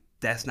like,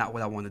 that's not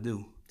what I want to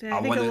do. Yeah,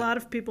 I think a lot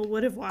of people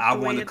would have walked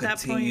away at that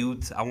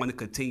point. I want to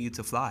continue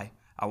to fly.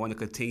 I want to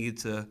continue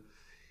to,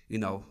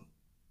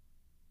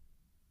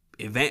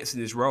 advance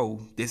in this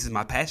role. This is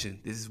my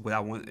passion. This is what I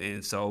want.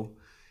 And so,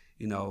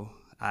 you know,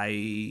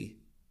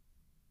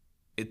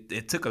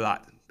 it took a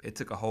lot. It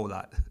took a whole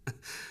lot.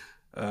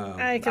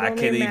 I can't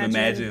even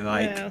imagine.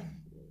 Like,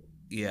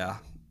 yeah.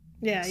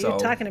 Yeah, so, you're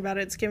talking about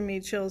it. It's giving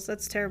me chills.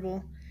 That's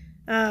terrible.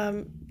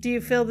 Do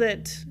you feel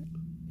that,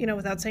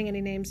 without saying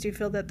any names, do you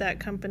feel that that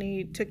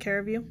company took care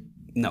of you?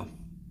 No.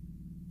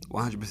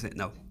 100%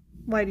 no.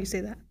 Why do you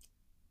say that?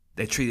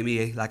 They treated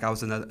me like I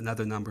was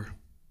another number.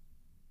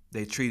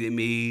 They treated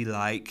me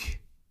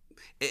like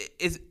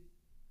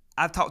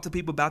I've talked to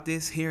people about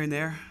this here and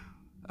there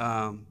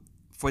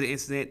for the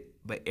incident,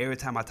 but every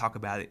time I talk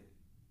about it,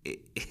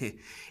 it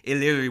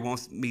literally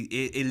wants me.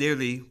 It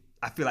literally,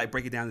 I feel like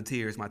breaking down in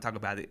tears when I talk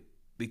about it,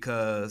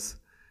 because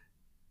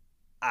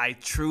I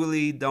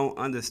truly don't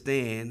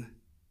understand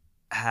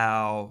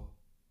how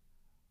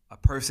a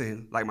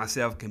person like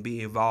myself can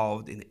be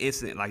involved in an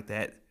incident like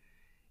that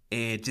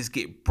and just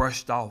get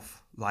brushed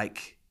off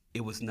like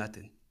it was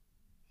nothing.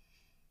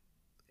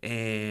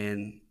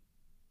 And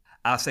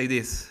I'll say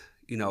this,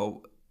 in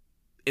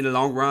the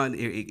long run,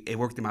 it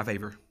worked in my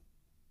favor.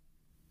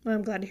 Well,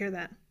 I'm glad to hear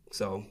that.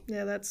 So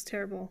yeah, that's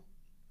terrible.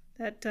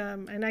 That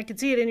and I can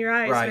see it in your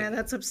eyes, right. Man.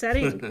 That's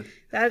upsetting.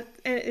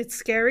 It's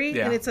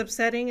scary and it's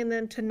upsetting, and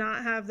then to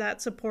not have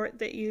that support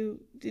that you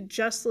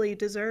justly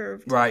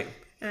deserved, right?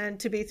 And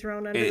to be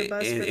thrown under the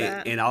bus for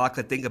that. And all I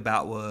could think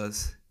about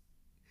was,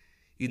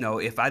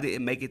 if I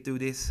didn't make it through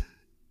this,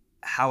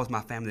 how is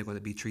my family going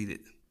to be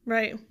treated?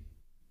 Right.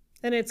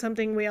 And it's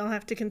something we all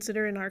have to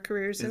consider in our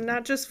careers, and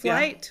not just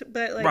flight,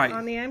 but like right.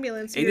 on the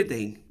ambulance.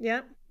 Anything.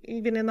 Yep.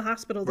 Even in the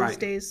hospital these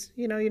days,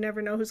 you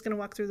never know who's going to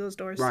walk through those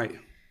doors. Right.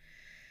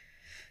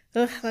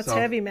 Ugh, that's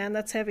heavy, man.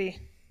 That's heavy.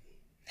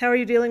 How are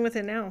you dealing with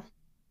it now?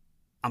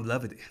 I'm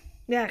loving it.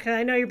 Yeah, because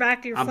I know you're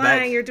back. You're flying.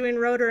 Back. You're doing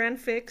rotor and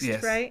fixed,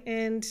 yes. Right?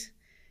 And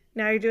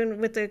now you're doing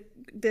with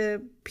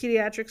the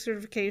pediatric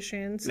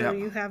certification, so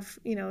you have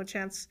a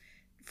chance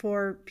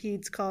for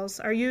peds calls.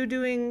 Are you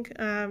doing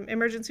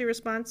emergency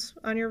response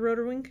on your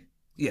rotor wing?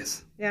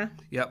 Yes. Yeah?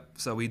 Yep.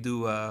 So we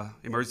do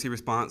emergency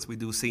response. We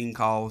do scene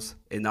calls.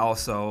 And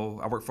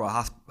also I work for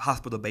a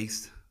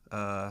hospital-based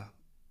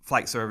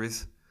flight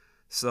service.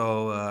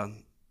 So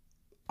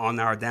on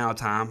our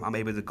downtime, I'm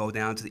able to go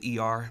down to the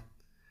ER,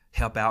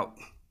 help out,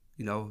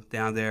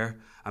 down there.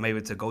 I'm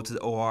able to go to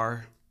the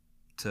OR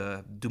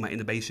to do my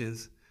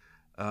intubations.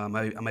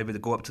 I'm able to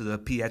go up to the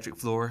pediatric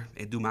floor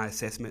and do my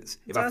assessments.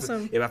 If I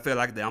feel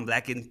like that I'm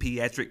lacking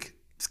pediatric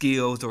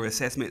skills or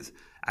assessments,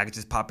 I could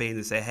just pop in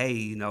and say,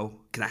 hey,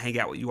 can I hang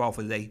out with you all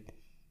for the day?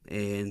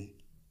 And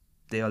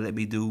they'll let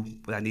me do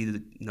what I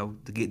needed,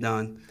 to get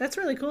done. That's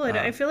really cool.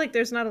 I feel like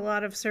there's not a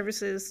lot of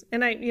services,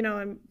 and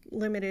I'm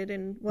limited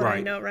in what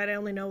I know, right? I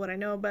only know what I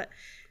know, but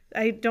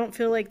I don't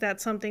feel like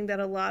that's something that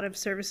a lot of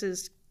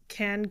services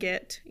can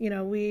get.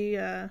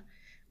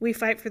 We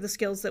fight for the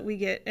skills that we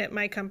get at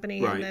my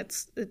company, and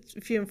it's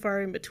few and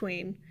far in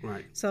between.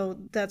 Right. So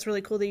that's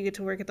really cool that you get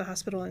to work at the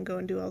hospital and go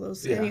and do all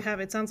those. Yeah. And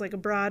it sounds like a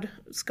broad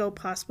scope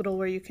hospital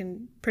where you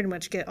can pretty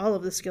much get all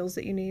of the skills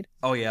that you need.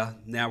 Oh yeah.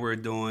 Now we're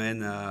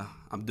doing,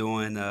 I'm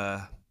doing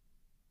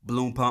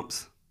balloon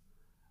pumps.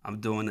 I'm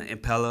doing the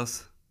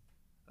impellers.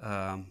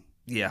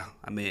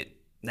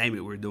 Name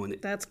it, we're doing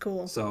it. That's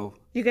cool. So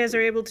you guys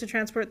are able to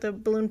transport the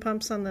balloon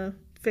pumps on the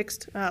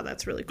fixed? Oh,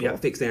 that's really cool. Yeah,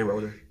 fixed and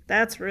rotor.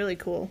 That's really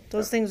cool.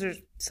 Those things are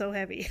so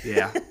heavy.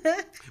 Yeah.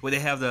 Well, they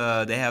have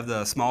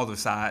the smaller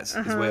sides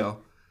as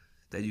well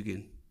that you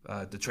can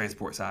the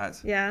transport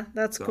sides. Yeah,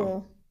 that's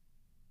cool.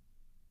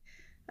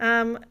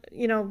 Barring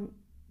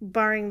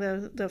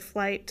the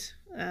flight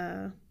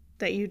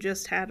that you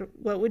just had,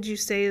 what would you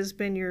say has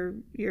been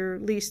your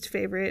least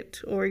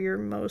favorite or your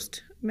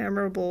most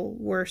memorable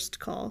worst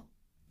call?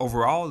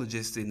 Overall, or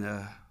just in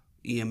the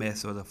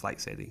EMS or the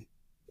flight setting?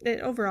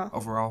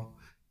 Overall.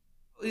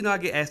 I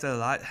get asked that a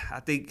lot. I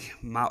think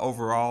my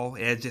overall,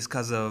 and just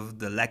because of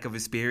the lack of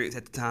experience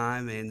at the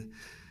time, and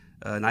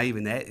not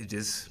even that,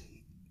 it's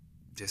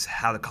just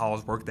how the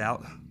calls worked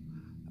out.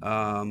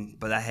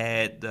 But I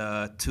had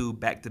 2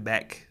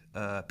 back-to-back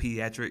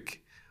pediatric.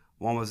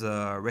 One was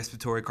a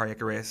respiratory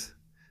cardiac arrest.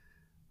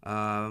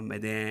 And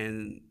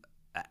then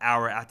an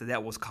hour after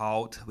that was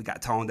called, we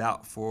got toned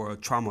out for a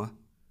trauma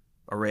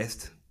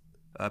arrest,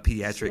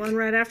 pediatric. One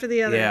right after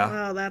the other.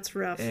 Yeah. Oh, that's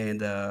rough.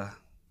 And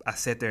I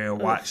sat there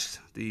and watched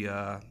the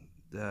ER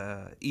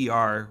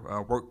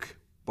work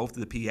both of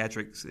the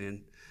pediatrics,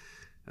 and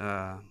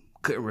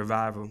couldn't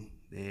revive them.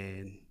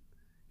 And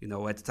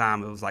at the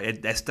time it was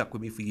like that stuck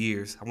with me for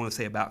years. I want to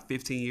say about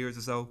 15 years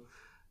or so.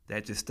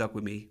 That just stuck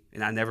with me,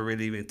 and I never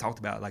really even talked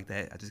about it like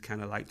that. I just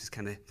kind of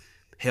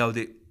held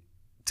it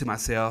to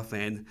myself,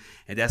 and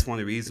that's one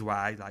of the reasons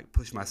why I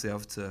pushed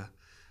myself to.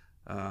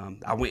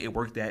 I went and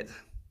worked at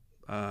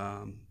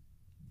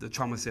the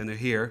trauma center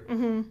here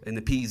in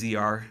the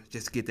PZR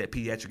just to get that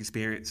pediatric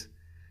experience,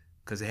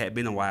 because it had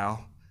been a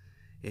while.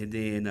 And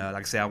then, like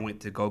I said, I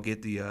went to go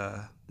get the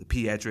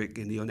pediatric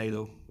and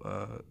neonatal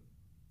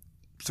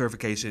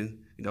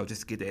certification,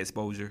 just to get that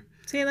exposure.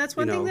 See, and that's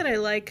one thing that I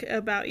like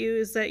about you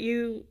is that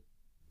you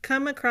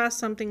come across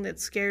something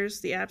that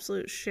scares the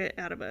absolute shit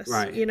out of us,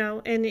 Right.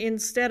 and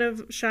instead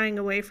of shying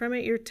away from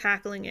it, you're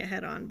tackling it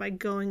head on by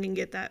going and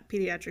get that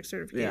pediatric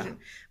certification,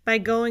 by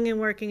going and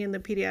working in the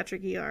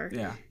pediatric ER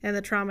and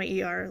the trauma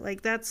ER.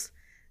 Like that's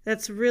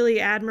really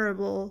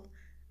admirable.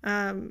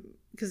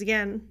 Because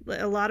again,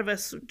 a lot of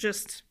us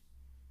just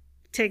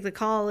take the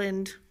call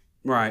and,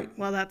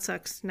 well, that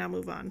sucks. Now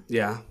move on.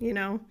 Yeah.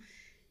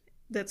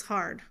 That's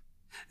hard.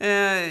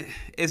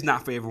 It's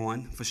not for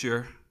everyone, for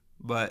sure.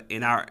 But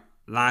in our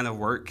line of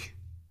work,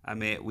 I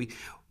mean,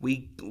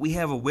 we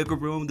have a wiggle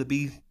room to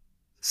be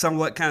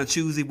somewhat kind of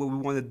choosy what we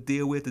want to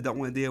deal with or don't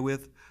want to deal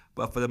with.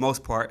 But for the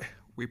most part,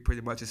 we're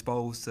pretty much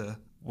exposed to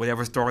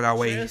whatever's thrown our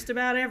way. Just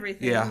about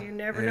everything. Yeah. You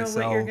never know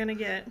what you're going to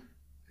get.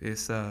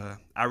 It's I'd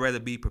rather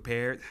be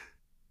prepared.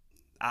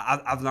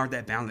 I've learned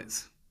that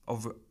balance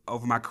over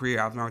my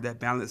career. I've learned that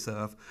balance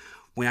of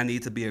when I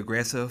need to be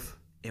aggressive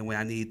and when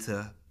I need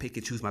to pick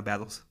and choose my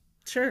battles.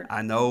 Sure.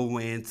 I know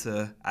when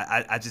to.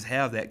 I just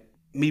have that.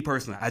 Me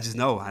personally, I just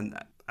know. I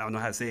don't know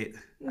how to say it.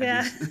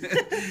 Yeah.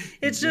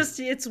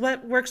 It's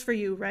what works for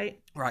you,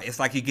 right? Right. It's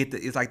like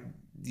it's like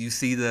you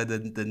see the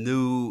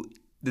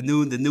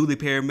newly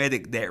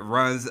paramedic that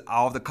runs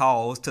all the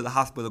calls to the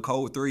hospital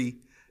code 3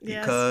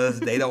 because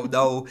they don't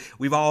know.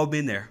 We've all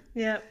been there.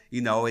 Yeah.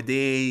 And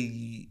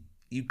then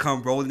you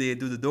come rolling in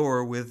through the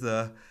door with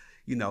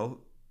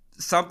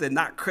something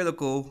not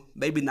critical,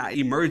 maybe not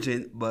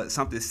emergent, but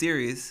something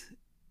serious.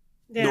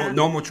 Yeah.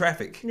 Normal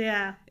traffic.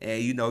 Yeah.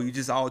 And, you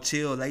just all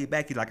chill, lay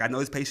back. You're like, I know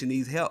this patient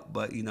needs help,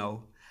 but, and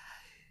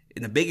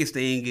the biggest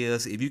thing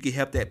is if you can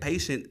help that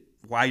patient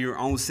while you're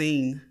on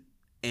scene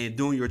and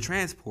doing your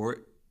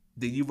transport,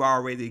 then you've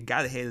already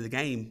got ahead of the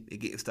game and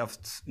getting stuff,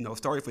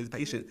 started for the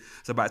patient.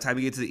 So by the time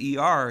you get to the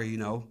ER,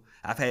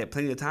 I've had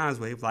plenty of times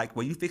where it's like,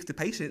 well, you fixed the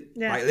patient.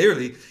 Yeah. Like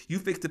literally, you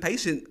fixed the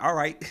patient. All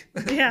right.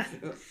 Yeah.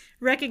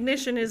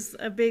 Recognition is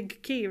a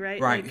big key,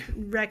 right? Right. Like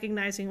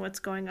recognizing what's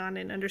going on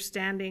and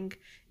understanding,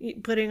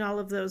 putting all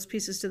of those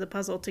pieces to the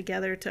puzzle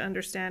together to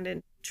understand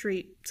and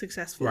treat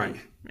successfully. Right.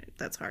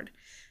 That's hard.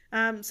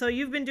 So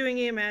you've been doing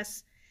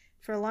EMS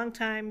for a long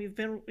time. You've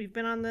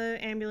been on the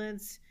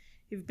ambulance.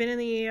 You've been in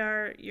the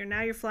ER.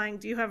 You're flying.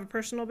 Do you have a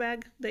personal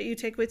bag that you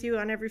take with you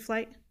on every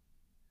flight?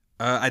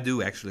 I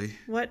do, actually.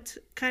 What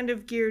kind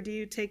of gear do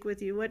you take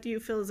with you? What do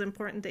you feel is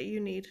important that you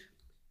need?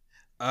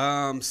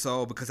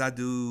 So because I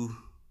do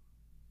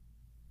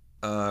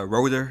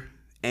rotor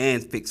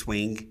and fixed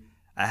wing,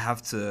 I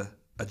have to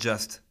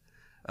adjust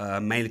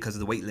mainly because of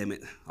the weight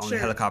limit on the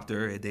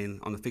helicopter, and then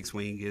on the fixed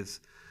wing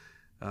is,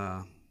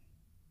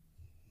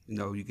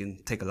 you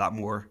can take a lot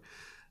more.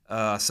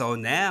 So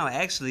now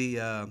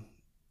actually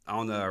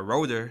on the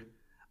rotor,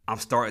 I'm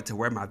starting to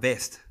wear my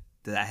vest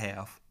that I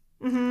have.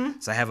 Mm-hmm.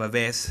 So I have a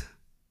vest.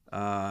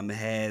 It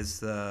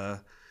has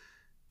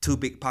 2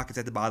 big pockets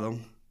at the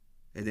bottom,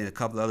 and then a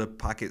couple other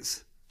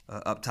pockets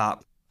up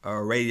top. A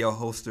radio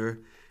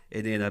holster,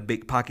 and then a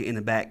big pocket in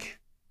the back.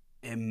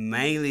 And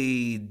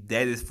mainly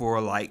that is for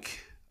like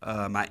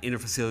my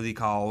interfacility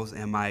calls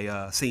and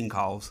my scene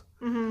calls.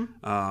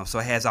 Mm-hmm. So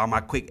it has all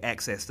my quick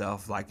access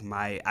stuff like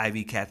my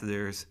IV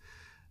catheters,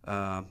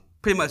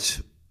 pretty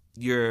much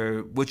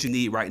what you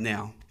need right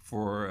now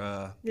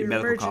for your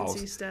medical calls.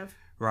 Emergency stuff.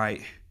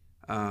 Right.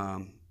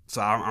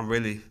 So I'm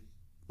really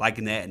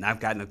liking that, and I've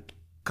gotten a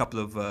couple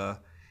of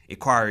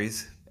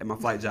inquiries at my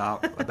flight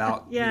job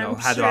about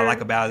how do I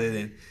like about it,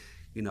 and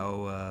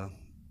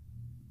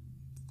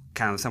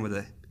kind of some of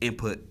the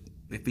input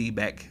and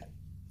feedback,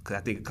 because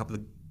I think a couple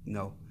of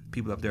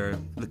people up there are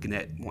looking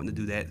at wanting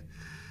to do that.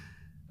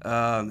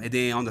 And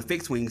then on the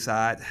fixed wing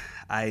side,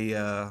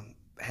 I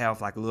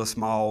have like a little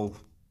small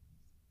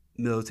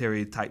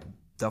military type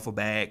duffel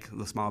bag, a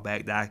little small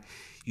bag that I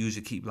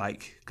usually keep,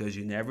 because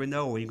you never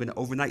know when you're going to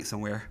overnight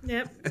somewhere.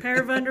 Yep,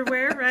 pair of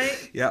underwear,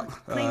 right? Yep.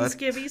 Clean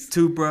skivvies.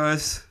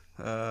 Toothbrush,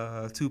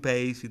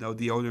 toothpaste,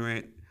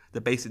 deodorant, the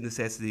basic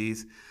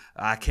necessities.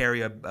 I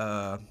carry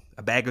a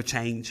bag of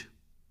change,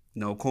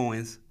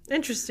 coins.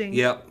 Interesting.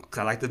 Yep, because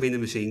I like the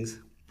vending machines.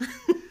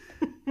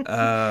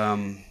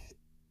 And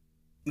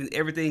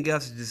everything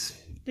else is just...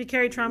 Do you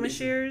carry trauma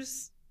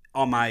shears?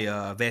 On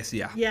my vest,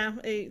 yeah. Yeah,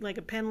 like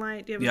a pen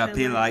light? Do you have a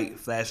pen light,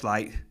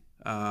 flashlight.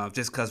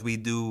 Just because we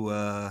do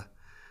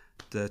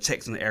the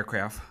checks on the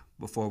aircraft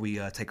before we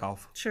take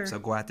off. Sure. So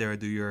go out there and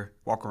do your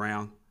walk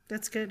around.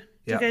 That's good.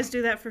 Do you guys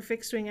do that for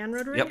fixed wing and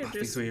rotary? Yep,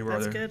 fixed wing and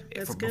rotary. That's good.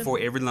 That's good. Before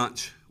every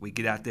lunch, we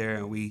get out there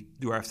and we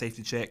do our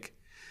safety check.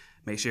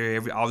 Make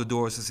sure all the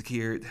doors are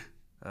secured.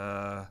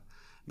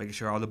 Making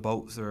sure all the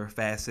bolts are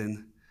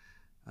fastened.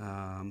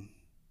 And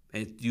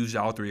usually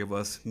all 3 of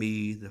us,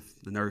 me,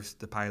 the nurse,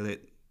 the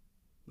pilot,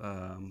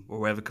 or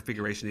whatever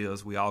configuration it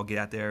is, we all get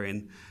out there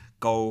and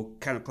go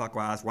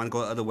counterclockwise. One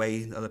go the other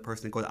way, the other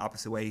person go the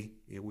opposite way,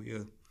 and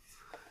we'll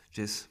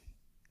just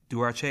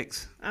do our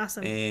checks.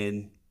 Awesome.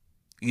 And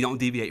you don't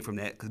deviate from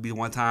that, because it'll be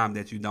one time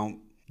that you don't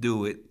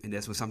do it, and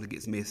that's when something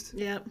gets missed.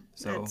 Yep.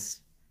 So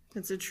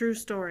it's a true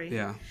story.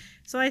 Yeah.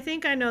 So I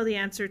think I know the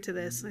answer to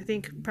this. I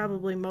think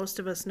probably most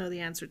of us know the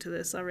answer to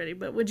this already.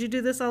 But would you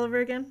do this all over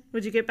again?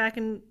 Would you get back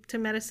into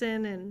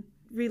medicine and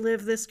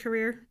relive this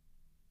career?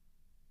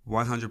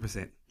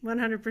 100%.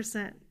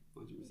 100%.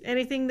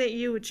 Anything that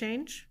you would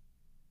change?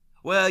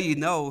 Well,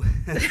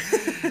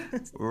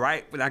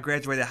 right when I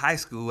graduated high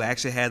school, I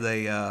actually had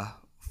a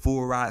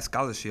full ride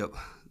scholarship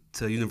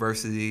to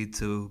university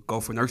to go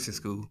for nursing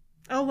school.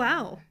 Oh,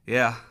 wow.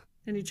 Yeah.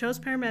 And you chose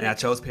paramedic. And I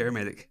chose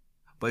paramedic.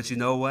 But you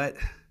know what?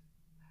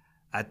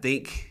 I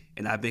think,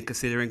 and I've been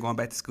considering going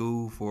back to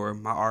school for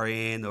my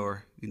RN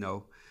or,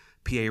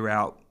 PA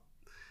route.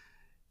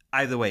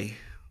 Either way,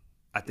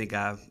 I think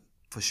I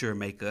for sure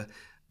make a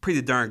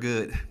pretty darn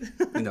good,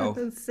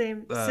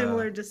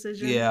 similar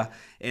decision. Yeah.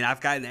 And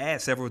I've gotten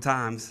asked several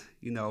times,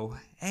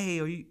 hey,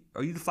 are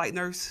you the flight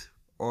nurse?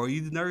 Or are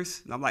you the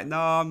nurse? And I'm like, no,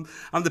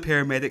 I'm the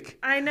paramedic.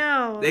 I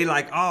know. They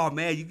like, oh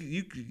man,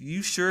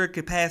 you sure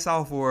could pass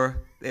off.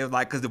 Or they're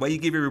like, because the way you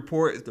give your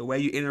reports, the way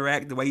you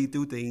interact, the way you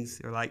do things,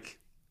 they're like,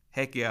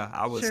 heck yeah,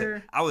 I would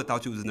have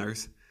thought you was a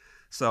nurse.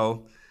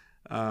 So,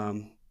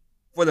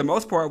 for the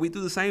most part, we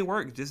do the same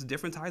work, just a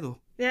different title.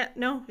 Yeah,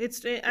 no,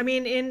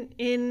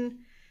 in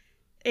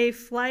a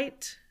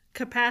flight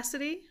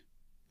capacity,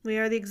 we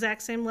are the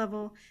exact same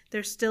level.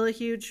 There's still a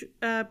huge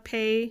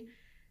pay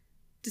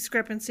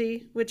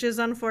discrepancy, which is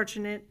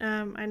unfortunate.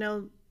 I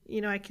know,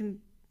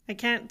 I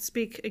can't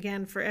speak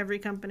again for every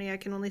company. I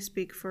can only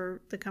speak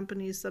for the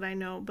companies that I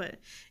know, but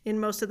in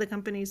most of the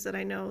companies that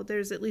I know,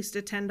 there's at least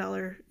a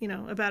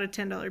 $10, about a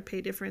 $10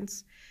 pay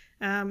difference.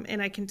 And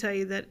I can tell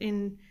you that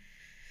in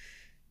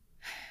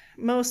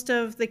most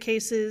of the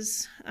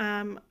cases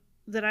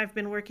that I've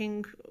been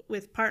working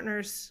with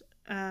partners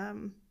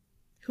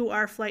who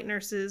are flight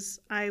nurses,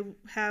 I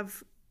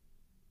have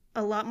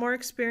a lot more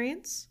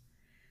experience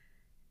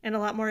and a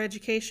lot more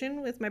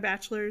education with my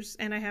bachelor's,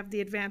 and I have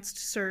the advanced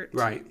cert.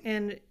 Right.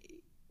 And,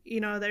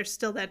 there's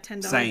still that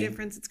 $10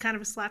 difference. It's kind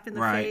of a slap in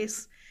the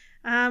face.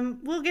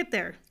 We'll get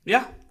there.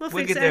 Yeah, we'll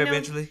get there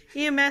eventually.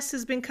 EMS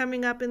has been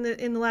coming up in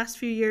the last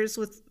few years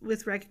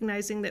with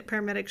recognizing that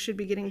paramedics should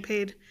be getting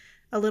paid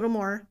a little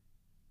more.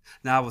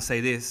 Now, I will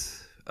say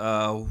this.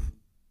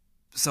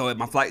 So at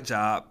my flight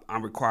job,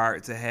 I'm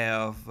required to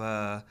have,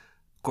 of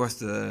course,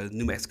 the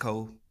New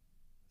Mexico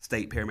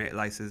state paramedic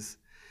license.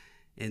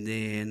 And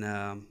then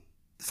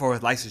as far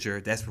as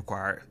licensure, that's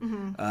required.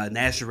 Mm-hmm.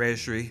 National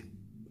registry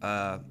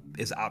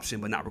is an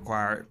option but not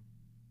required.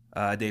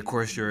 Then, of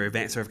course, your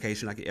advanced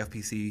certification like your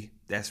FPC,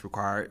 that's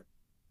required.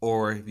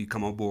 Or if you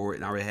come on board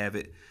and already have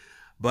it.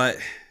 But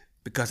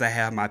because I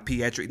have my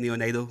pediatric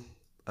neonatal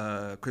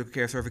critical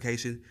care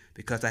certification,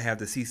 because I have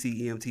the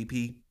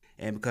CCEMTP,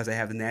 and because I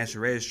have the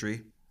national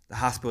registry, the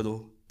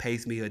hospital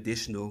pays me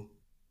additional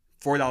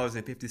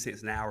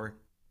 $4.50 an hour.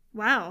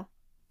 Wow.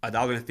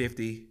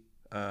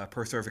 $1.50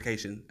 per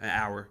certification an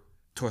hour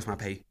towards my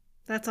pay.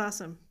 That's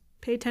awesome.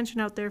 Pay attention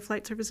out there,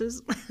 flight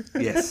services.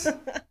 Yes.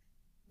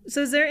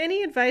 So is there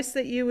any advice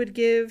that you would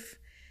give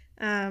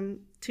to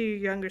your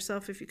younger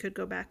self if you could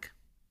go back?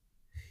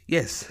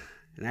 Yes.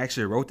 And I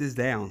actually wrote this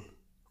down.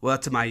 Well,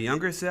 to my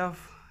younger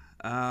self,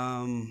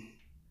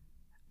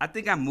 I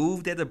think I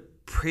moved at a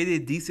pretty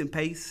decent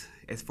pace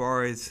as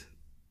far as,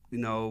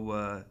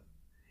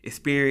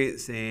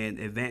 experience and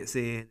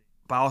advancing.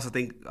 But I also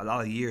think a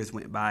lot of years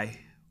went by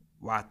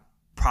where I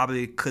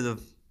probably could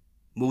have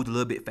moved a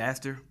little bit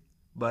faster.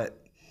 But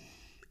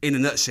in a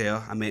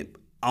nutshell, I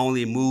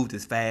only moved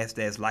as fast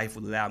as life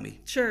would allow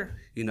me. Sure.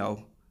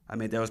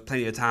 There was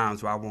plenty of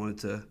times where I wanted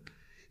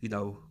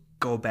to,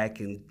 go back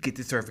and get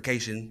the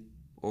certification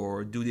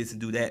or do this and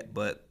do that.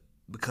 But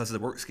because of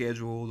the work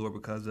schedule or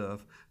because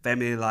of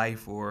family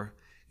life or,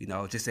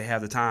 just to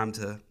have the time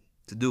to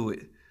do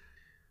it.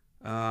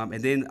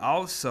 And then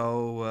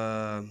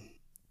also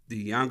the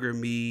younger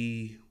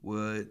me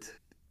would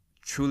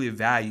truly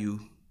value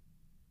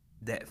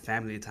that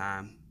family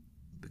time,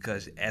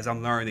 because as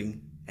I'm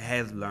learning,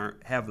 have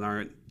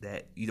learned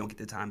that you don't get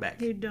the time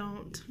back. You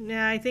don't.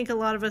 Yeah, I think a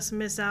lot of us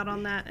miss out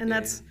on that. And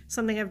that's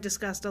something I've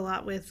discussed a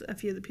lot with a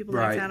few of the people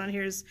that I've had on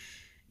here is,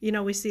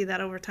 we see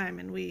that overtime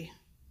and we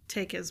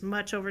take as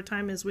much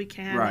overtime as we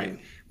can. Right. And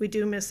we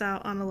do miss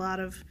out on a lot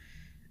of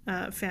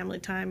family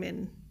time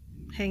and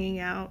hanging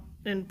out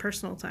and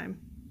personal time.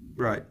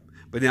 Right.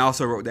 But then I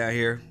also wrote down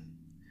here,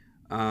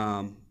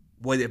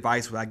 what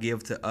advice would I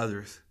give to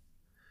others?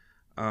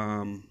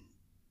 And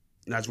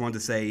I just wanted to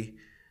say,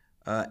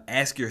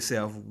 ask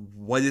yourself,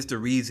 what is the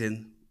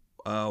reason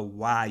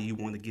why you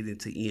want to get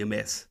into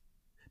EMS?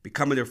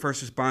 Becoming a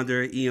first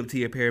responder,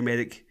 EMT, or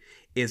paramedic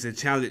is a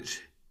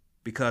challenge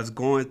because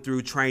going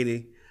through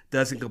training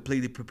doesn't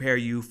completely prepare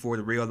you for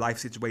the real life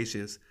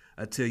situations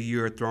until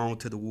you're thrown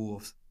to the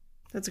wolves.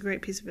 That's a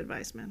great piece of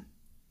advice, man.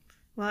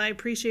 Well, I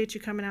appreciate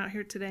you coming out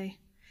here today.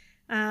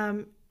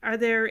 Are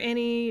there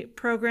any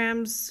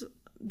programs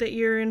that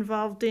you're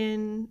involved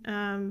in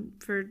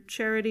for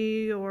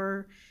charity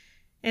or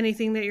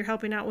anything that you're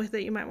helping out with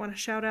that you might want to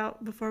shout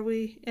out before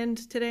we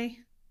end today?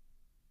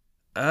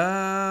 No,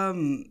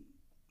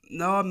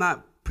 I'm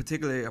not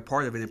particularly a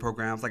part of any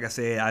programs. Like I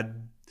said,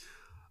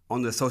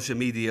 on the social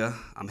media,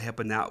 I'm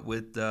helping out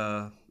with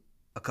a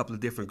couple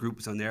of different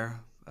groups on there,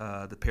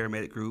 the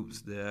paramedic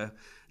groups, the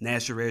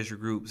national registry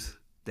groups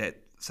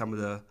that some of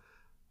the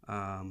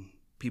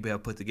people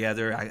have put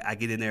together. I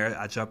get in there,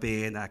 I jump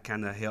in, I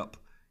kind of help,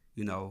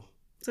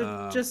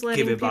 So just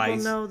letting give people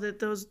advice. know that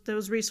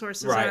those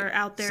resources Right. are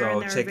out there so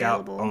and they're check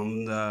available. out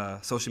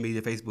on social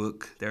media,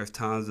 Facebook. There's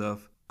tons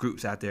of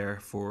groups out there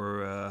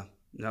for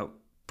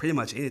pretty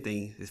much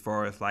anything as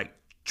far as like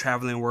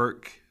traveling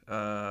work,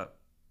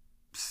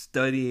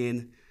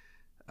 studying.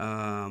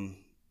 Another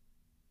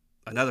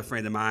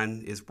friend of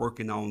mine is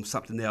working on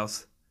something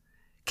else.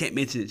 Can't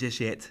mention it just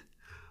yet,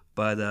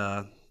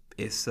 but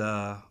it's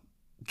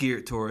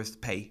geared towards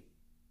pay.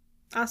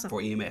 Awesome.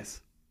 For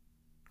EMS.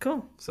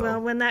 Cool. So,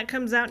 well, when that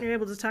comes out and you're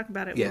able to talk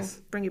about it, yes.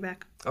 We'll bring you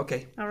back.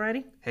 Okay.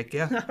 Alrighty? Heck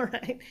yeah. All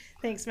right.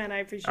 Thanks, man. I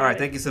appreciate it. All right.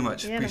 Thank you so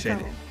much. Yeah, Appreciate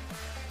no it.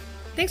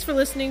 Thanks for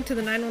listening to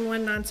the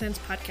 911 Nonsense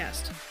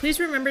podcast. Please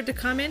remember to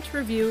comment,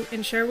 review,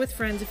 and share with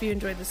friends if you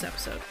enjoyed this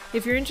episode.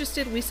 If you're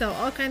interested, we sell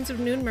all kinds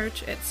of Noon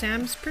merch at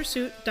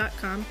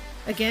samspursuit.com.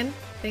 Again,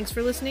 thanks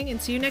for listening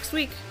and see you next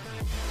week.